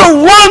to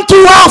run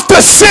throughout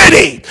the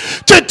city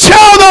to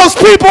tell those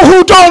people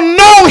who don't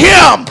know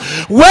him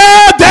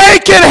where they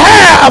can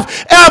have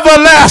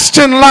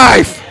everlasting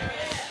life?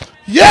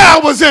 Yeah,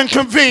 it was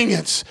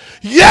inconvenience.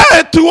 Yeah,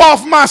 it threw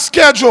off my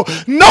schedule.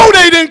 No,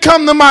 they didn't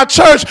come to my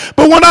church,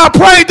 but when I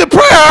prayed the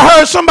prayer, I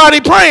heard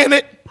somebody praying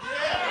it.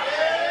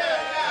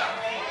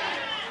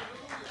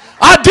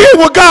 I did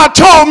what God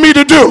told me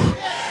to do,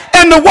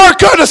 and the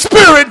work of the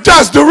Spirit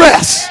does the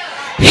rest.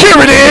 Here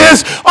it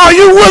is. Are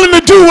you willing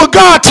to do what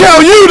God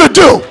tells you to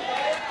do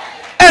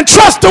and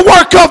trust the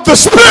work of the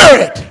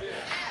Spirit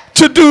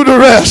to do the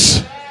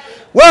rest?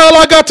 Well,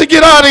 I got to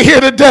get out of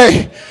here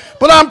today,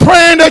 but I'm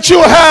praying that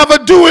you'll have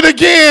a do it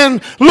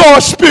again,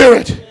 Lord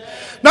Spirit.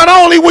 Not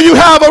only will you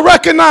have a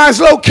recognized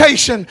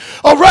location,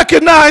 a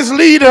recognized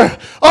leader,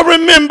 a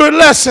remembered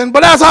lesson,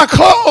 but as I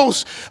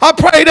close, I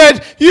pray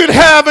that you'd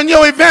have in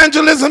your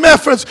evangelism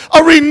efforts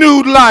a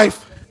renewed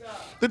life.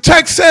 The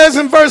text says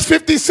in verse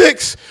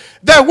 56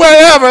 that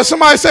wherever,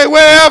 somebody say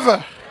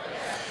wherever,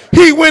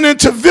 he went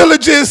into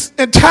villages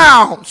and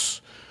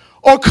towns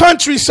or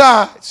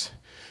countrysides,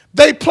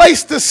 they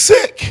placed the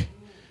sick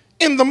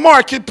in the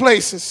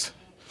marketplaces,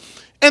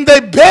 and they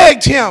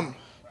begged him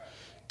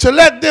to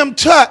let them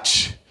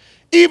touch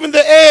even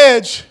the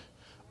edge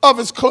of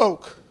his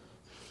cloak.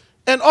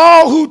 And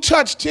all who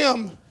touched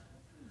him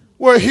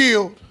were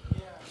healed.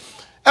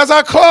 As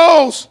I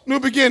close,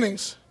 New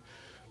Beginnings,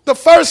 the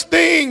first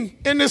thing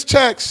in this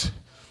text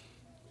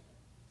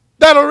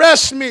that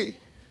arrests me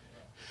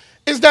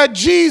is that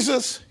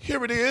Jesus,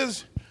 here it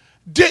is,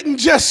 didn't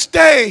just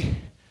stay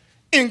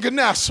in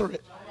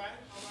Gennesaret.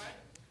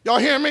 Y'all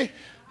hear me?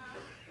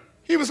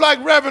 He was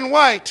like Reverend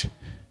White.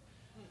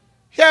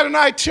 He had an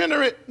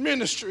itinerant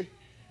ministry.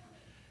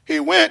 He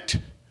went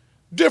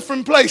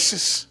different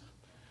places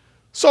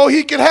so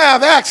he could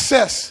have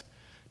access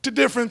to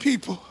different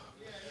people.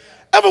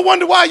 Ever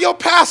wonder why your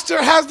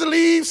pastor has to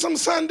leave some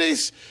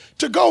Sundays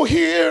to go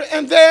here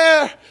and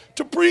there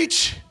to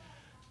preach?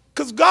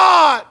 Because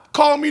God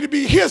called me to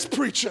be his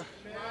preacher.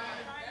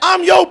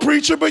 I'm your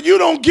preacher, but you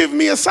don't give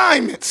me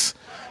assignments.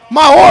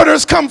 My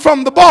orders come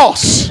from the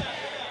boss.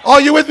 Are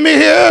you with me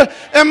here?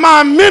 And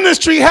my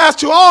ministry has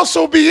to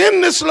also be in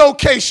this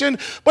location,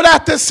 but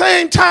at the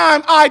same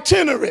time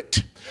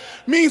itinerant.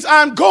 Means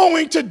I'm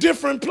going to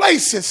different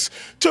places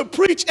to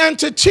preach and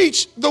to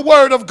teach the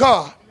word of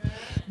God.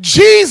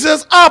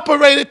 Jesus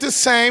operated the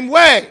same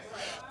way.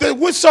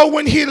 So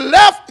when he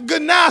left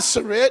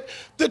Gennesaret,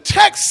 the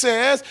text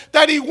says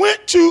that he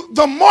went to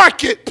the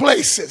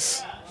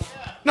marketplaces.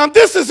 Now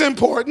this is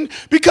important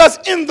because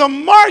in the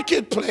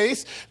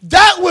marketplace,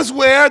 that was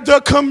where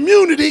the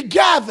community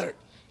gathered.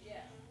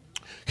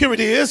 Here it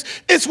is.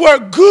 It's where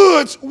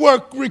goods were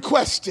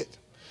requested.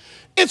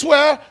 It's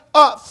where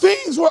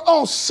things were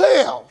on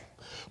sale,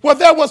 where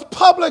there was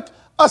public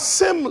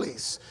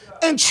assemblies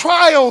and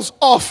trials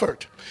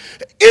offered.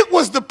 It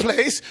was the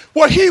place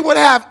where he would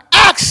have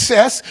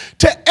access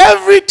to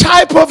every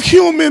type of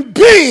human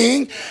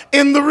being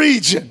in the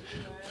region.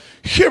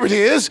 Here it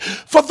is.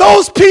 For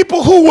those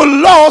people who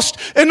were lost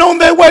and on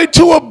their way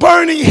to a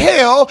burning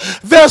hell,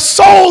 their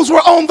souls were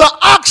on the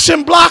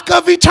auction block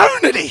of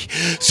eternity.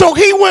 So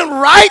he went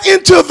right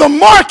into the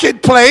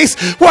marketplace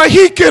where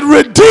he could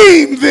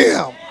redeem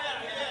them.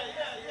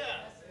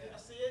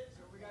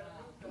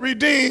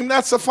 Redeem,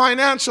 that's a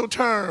financial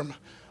term,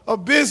 a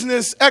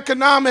business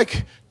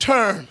economic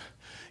term.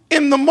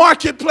 In the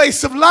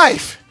marketplace of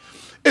life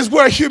is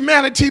where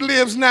humanity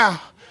lives now.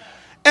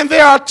 And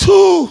there are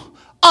two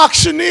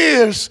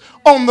auctioneers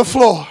on the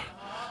floor,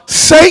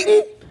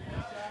 Satan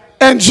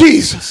and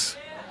Jesus.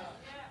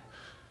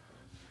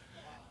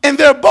 And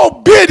they're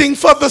both bidding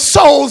for the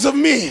souls of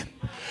men.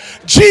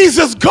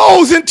 Jesus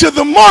goes into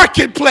the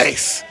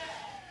marketplace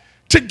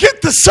to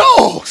get the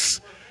souls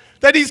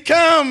that he's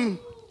come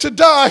to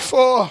die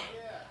for.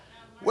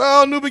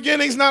 Well, New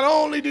Beginnings, not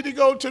only did he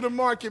go to the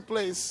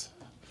marketplace,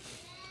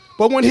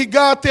 but when he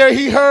got there,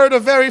 he heard a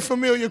very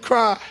familiar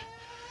cry.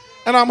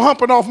 And I'm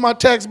humping off my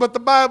text, but the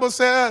Bible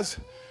says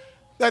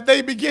that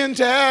they begin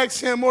to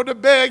ask him or to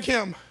beg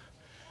him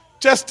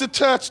just to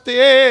touch the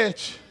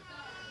edge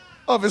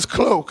of his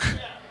cloak.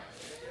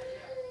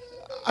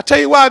 I'll tell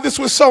you why this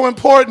was so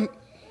important.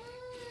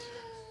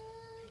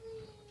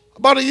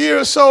 About a year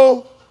or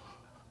so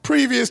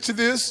previous to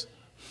this,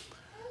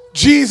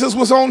 Jesus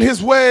was on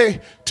his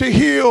way to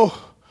heal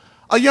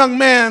a young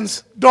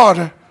man's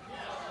daughter.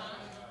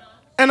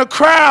 And a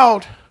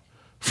crowd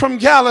from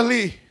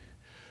Galilee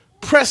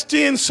pressed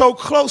in so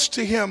close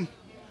to him.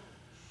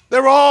 They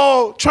were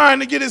all trying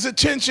to get his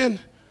attention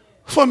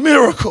for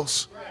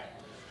miracles.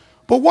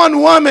 But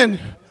one woman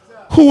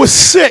who was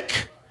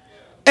sick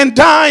and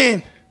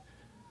dying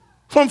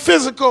from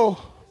physical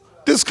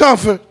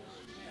discomfort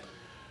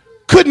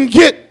couldn't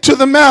get to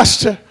the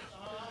master,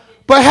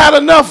 but had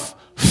enough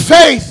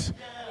faith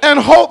and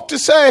hope to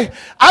say,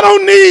 I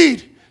don't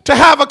need to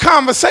have a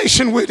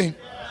conversation with him.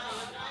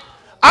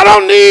 I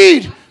don't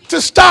need to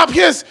stop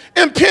his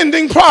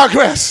impending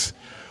progress.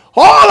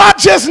 All I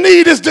just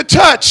need is to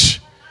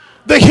touch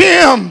the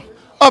hem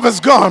of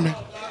his garment.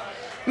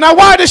 Now,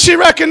 why did she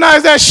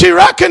recognize that? She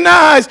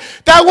recognized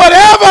that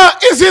whatever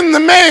is in the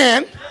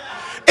man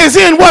is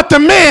in what the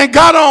man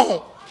got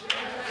on.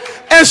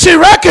 And she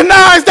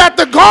recognized that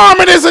the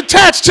garment is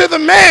attached to the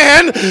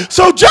man,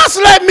 so just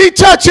let me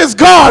touch his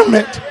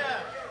garment.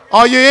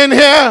 Are you in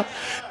here?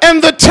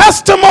 And the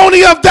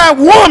testimony of that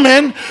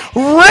woman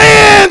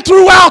ran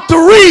throughout the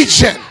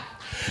region.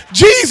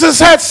 Jesus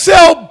had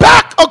sailed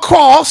back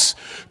across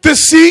the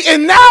sea,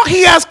 and now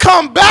he has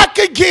come back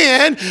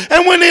again.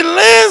 And when he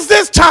lands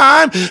this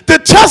time,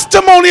 the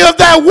testimony of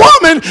that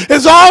woman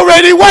is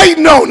already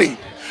waiting on him.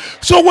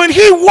 So when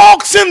he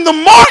walks in the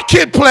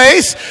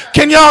marketplace,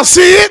 can y'all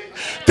see it?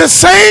 The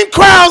same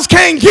crowds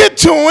can't get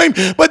to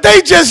him, but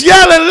they just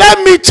yelling,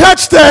 let me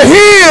touch the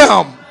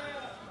hem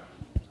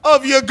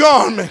of your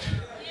garment,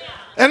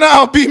 and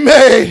I'll be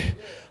made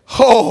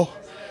whole.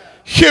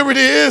 Here it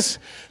is.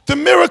 The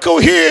miracle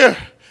here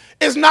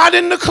is not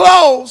in the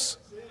clothes.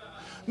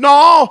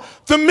 No,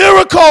 the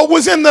miracle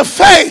was in the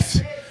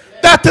faith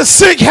that the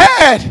sick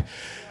had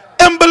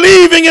and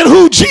believing in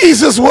who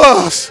Jesus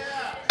was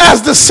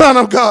as the Son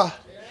of God.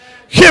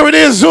 Here it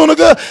is,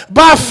 Zuniga.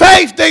 By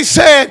faith, they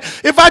said,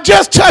 if I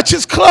just touch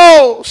his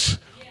clothes,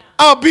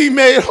 I'll be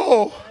made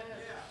whole.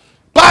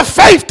 By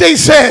faith, they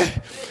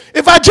said,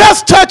 if I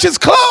just touch his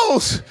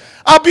clothes,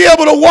 I'll be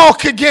able to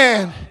walk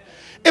again.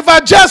 If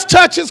I just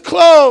touch his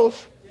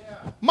clothes,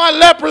 my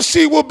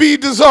leprosy will be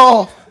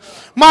dissolved,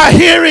 my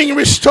hearing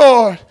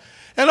restored,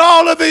 and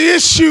all of the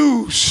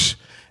issues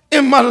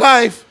in my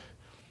life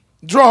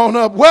drawn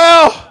up.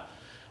 Well,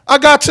 I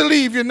got to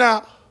leave you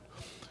now.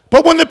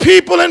 But when the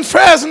people in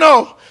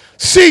Fresno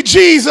see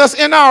Jesus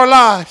in our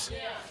lives,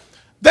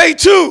 they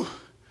too,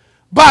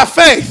 by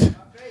faith,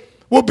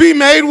 will be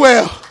made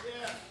well.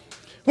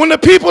 When the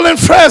people in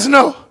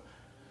Fresno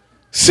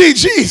see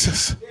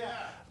Jesus,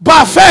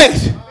 by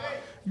faith,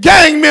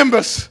 gang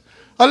members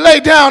will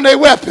lay down their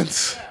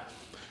weapons.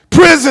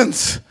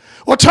 Prisons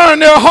will turn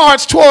their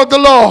hearts toward the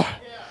Lord.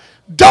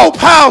 Dope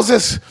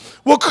houses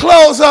will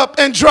close up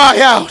and dry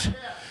out.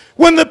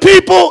 When the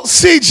people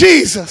see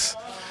Jesus,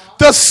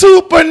 the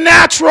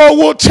supernatural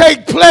will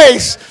take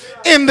place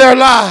in their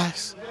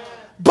lives.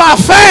 By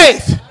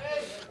faith,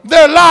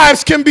 their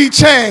lives can be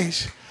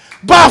changed.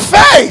 By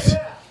faith,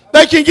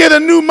 they can get a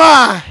new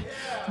mind.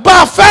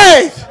 By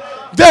faith,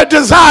 their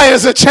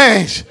desires are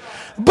changed.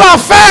 By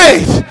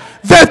faith,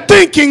 their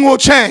thinking will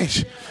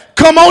change.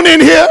 Come on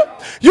in here.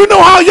 You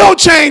know how your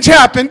change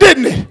happened,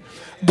 didn't it?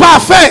 By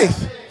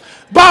faith.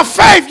 By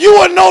faith, you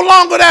are no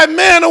longer that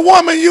man or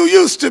woman you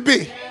used to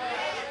be,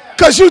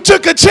 because you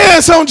took a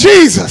chance on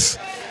Jesus.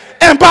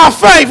 And by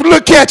faith,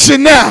 look at you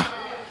now.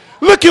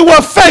 Look at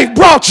what faith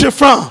brought you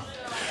from.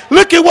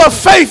 Look at what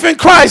faith in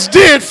Christ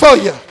did for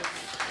you.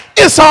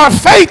 It's our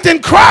faith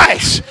in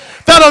Christ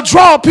that'll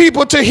draw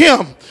people to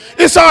him.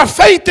 It's our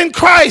faith in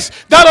Christ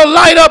that'll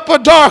light up a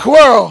dark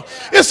world.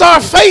 It's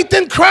our faith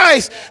in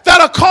Christ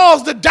that'll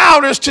cause the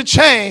doubters to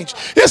change.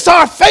 It's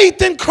our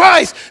faith in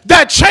Christ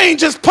that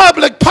changes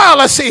public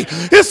policy.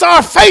 It's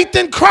our faith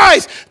in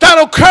Christ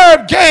that'll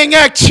curb gang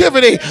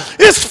activity.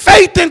 It's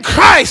faith in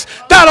Christ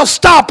that'll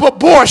stop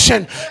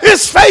abortion.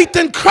 It's faith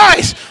in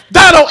Christ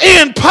that'll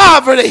end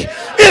poverty.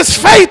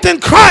 It's faith in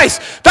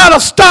Christ that'll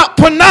stop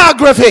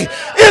pornography.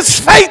 It's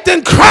faith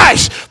in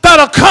Christ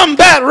that'll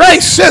combat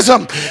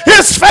racism.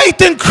 It's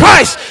faith in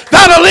Christ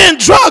that'll end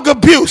drug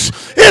abuse.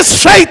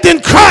 It's faith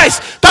in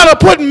Christ that'll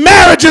put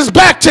marriages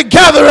back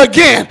together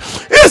again.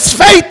 It's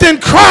faith in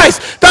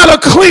Christ that'll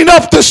clean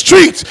up the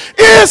streets.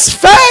 It's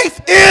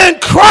faith in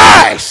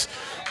Christ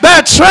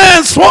that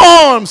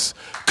transforms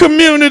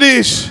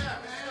communities.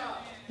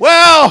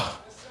 Well,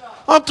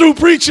 I'm through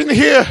preaching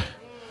here,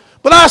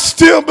 but I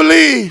still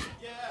believe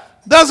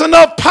there's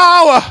enough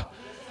power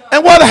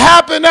in what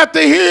happened at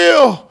the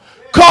hill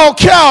called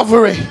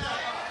Calvary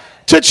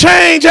to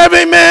change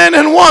every man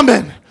and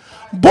woman,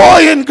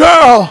 boy and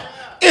girl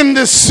in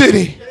this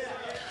city.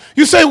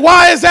 You say,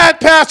 why is that,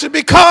 Pastor?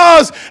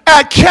 Because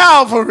at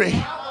Calvary,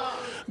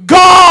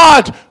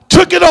 God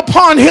took it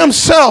upon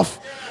himself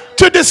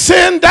to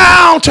descend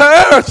down to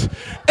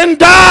earth and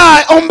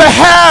die on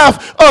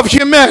behalf of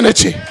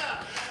humanity.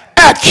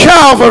 At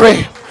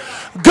Calvary,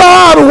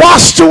 God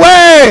washed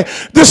away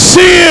the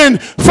sin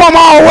from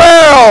our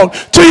world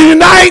to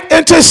unite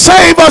and to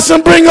save us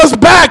and bring us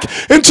back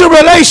into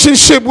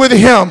relationship with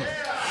him.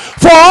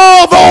 For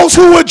all those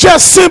who would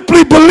just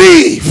simply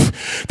believe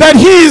that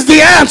he is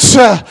the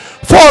answer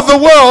for the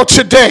world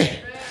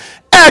today.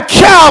 At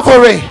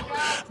Calvary,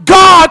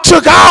 God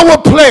took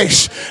our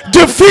place,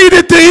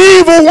 defeated the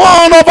evil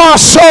one of our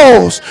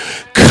souls,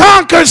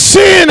 conquered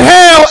sin,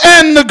 hell,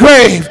 and the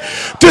grave,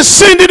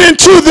 descended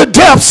into the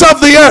depths of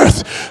the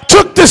earth,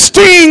 took the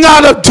sting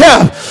out of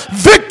death,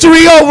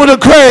 victory over the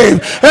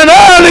grave. And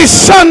early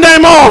Sunday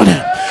morning,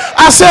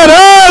 I said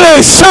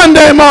early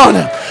Sunday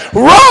morning,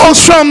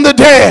 rose from the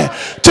dead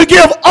to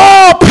give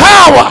all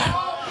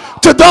power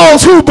to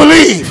those who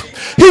believe.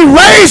 He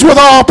raised with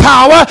all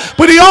power,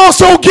 but he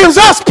also gives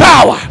us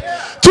power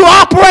to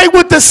operate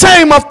with the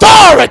same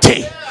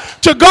authority,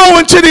 to go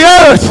into the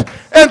earth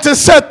and to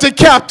set the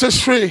captives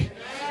free.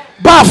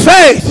 By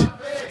faith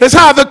is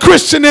how the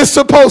Christian is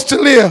supposed to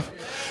live.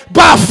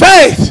 By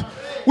faith,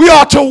 we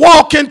ought to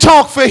walk and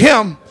talk for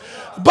him.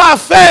 By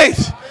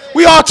faith,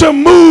 we ought to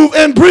move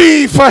and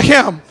breathe for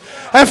him.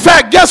 In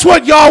fact, guess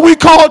what, y'all? We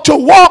call it to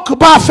walk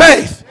by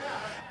faith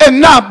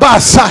and not by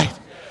sight.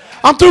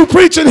 I'm through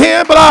preaching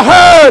here, but I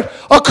heard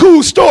a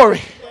cool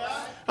story.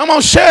 I'm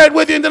going to share it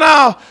with you, and then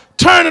I'll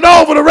turn it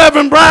over to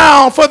Reverend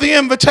Brown for the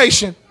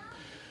invitation.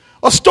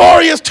 A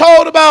story is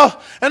told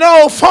about an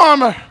old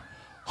farmer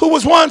who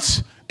was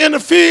once in the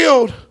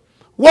field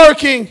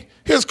working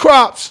his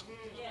crops.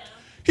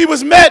 He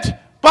was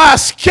met by a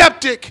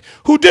skeptic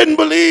who didn't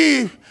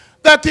believe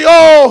that the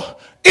old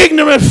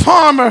ignorant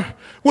farmer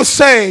was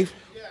saved.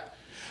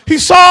 He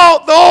saw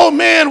the old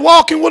man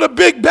walking with a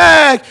big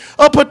bag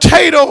of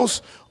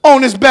potatoes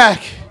on his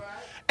back.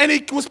 And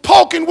he was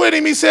poking with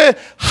him. He said,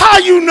 how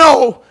you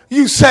know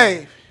you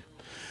saved?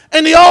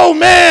 And the old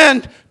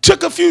man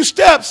took a few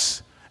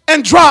steps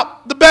and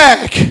dropped the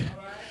bag.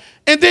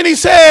 And then he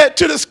said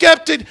to the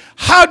skeptic,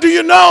 how do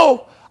you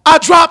know I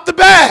dropped the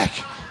bag?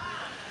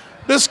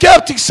 The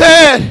skeptic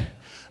said,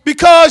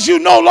 because you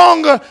no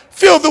longer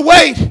feel the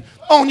weight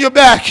on your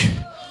back.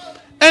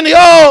 And the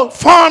old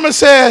farmer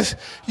says,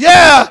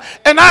 yeah,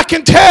 and I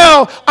can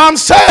tell I'm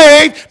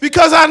saved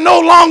because I no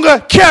longer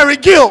carry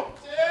guilt.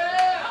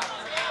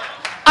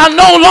 I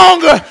no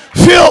longer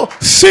feel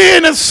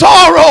sin and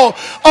sorrow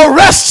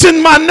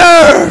arresting my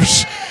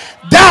nerves.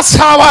 That's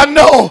how I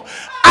know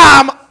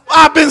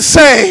I've been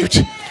saved.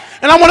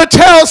 And I want to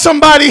tell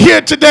somebody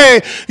here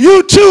today,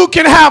 you too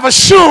can have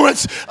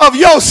assurance of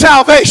your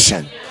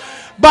salvation.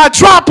 By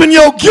dropping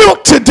your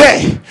guilt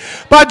today,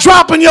 by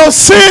dropping your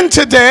sin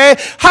today.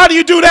 How do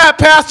you do that,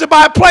 Pastor?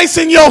 By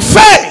placing your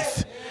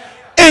faith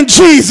in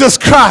Jesus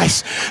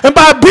Christ. And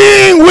by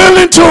being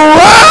willing to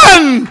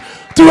run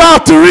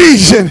throughout the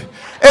region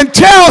and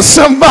tell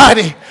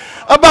somebody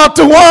about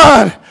the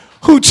one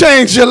who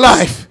changed your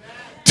life.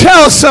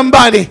 Tell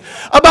somebody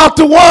about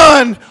the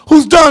one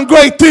who's done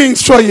great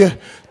things for you.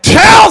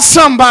 Tell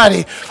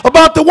somebody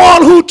about the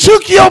one who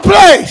took your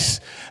place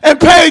and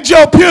paid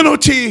your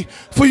penalty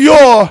for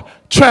your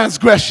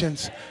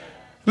transgressions.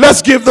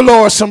 Let's give the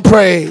Lord some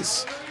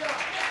praise.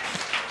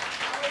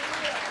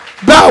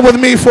 Bow with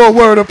me for a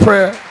word of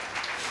prayer.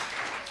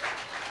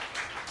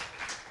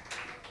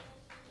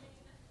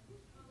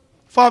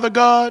 Father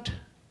God,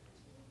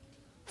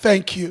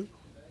 thank you.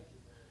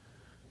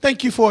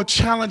 Thank you for a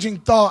challenging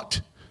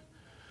thought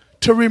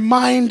to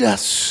remind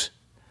us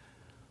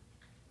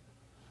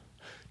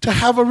to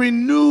have a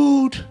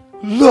renewed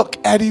look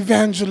at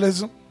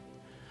evangelism.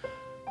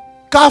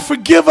 God,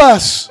 forgive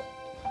us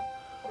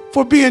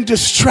for being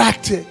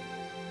distracted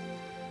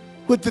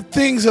with the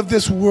things of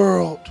this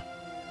world,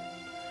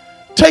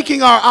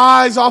 taking our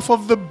eyes off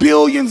of the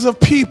billions of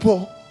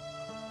people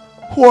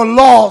who are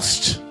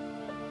lost,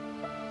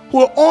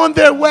 who are on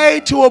their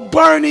way to a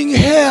burning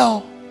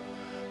hell,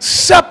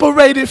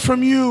 separated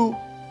from you.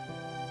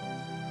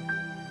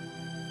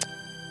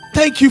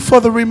 Thank you for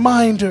the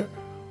reminder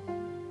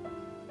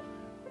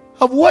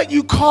of what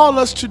you call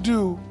us to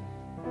do.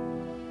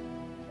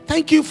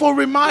 Thank you for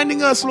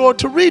reminding us, Lord,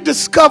 to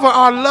rediscover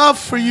our love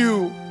for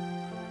you,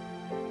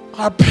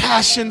 our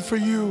passion for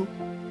you,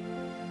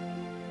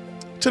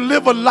 to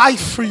live a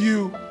life for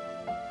you.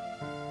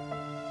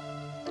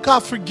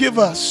 God, forgive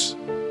us.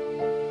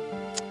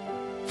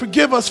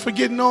 Forgive us for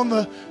getting on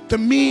the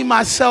me,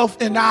 myself,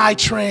 and I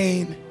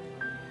train.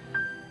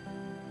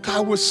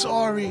 God, we're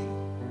sorry.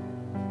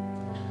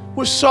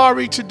 We're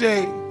sorry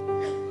today.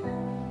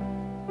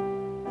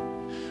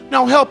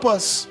 Now help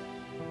us.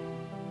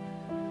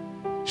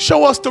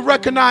 Show us the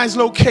recognized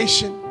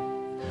location.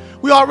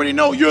 We already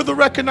know you're the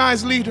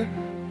recognized leader.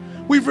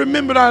 We've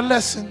remembered our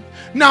lesson.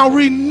 Now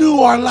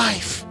renew our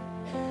life.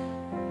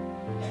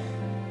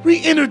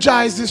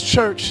 Re-energize this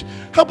church.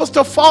 Help us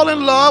to fall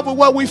in love with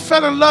what we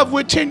fell in love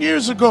with 10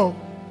 years ago.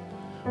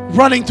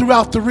 Running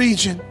throughout the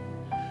region,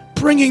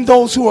 bringing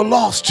those who are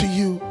lost to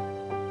you.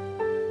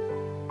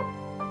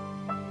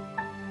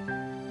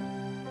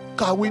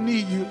 God, we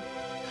need you.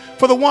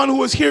 For the one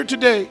who is here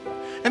today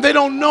and they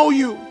don't know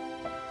you,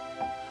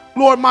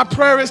 Lord, my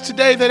prayer is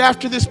today that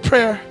after this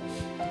prayer,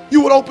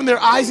 you would open their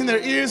eyes and their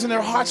ears and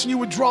their hearts and you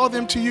would draw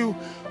them to you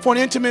for an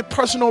intimate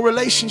personal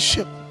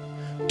relationship.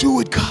 Do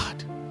it,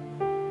 God,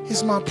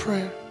 is my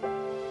prayer.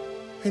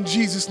 In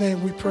Jesus'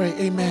 name we pray,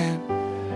 amen.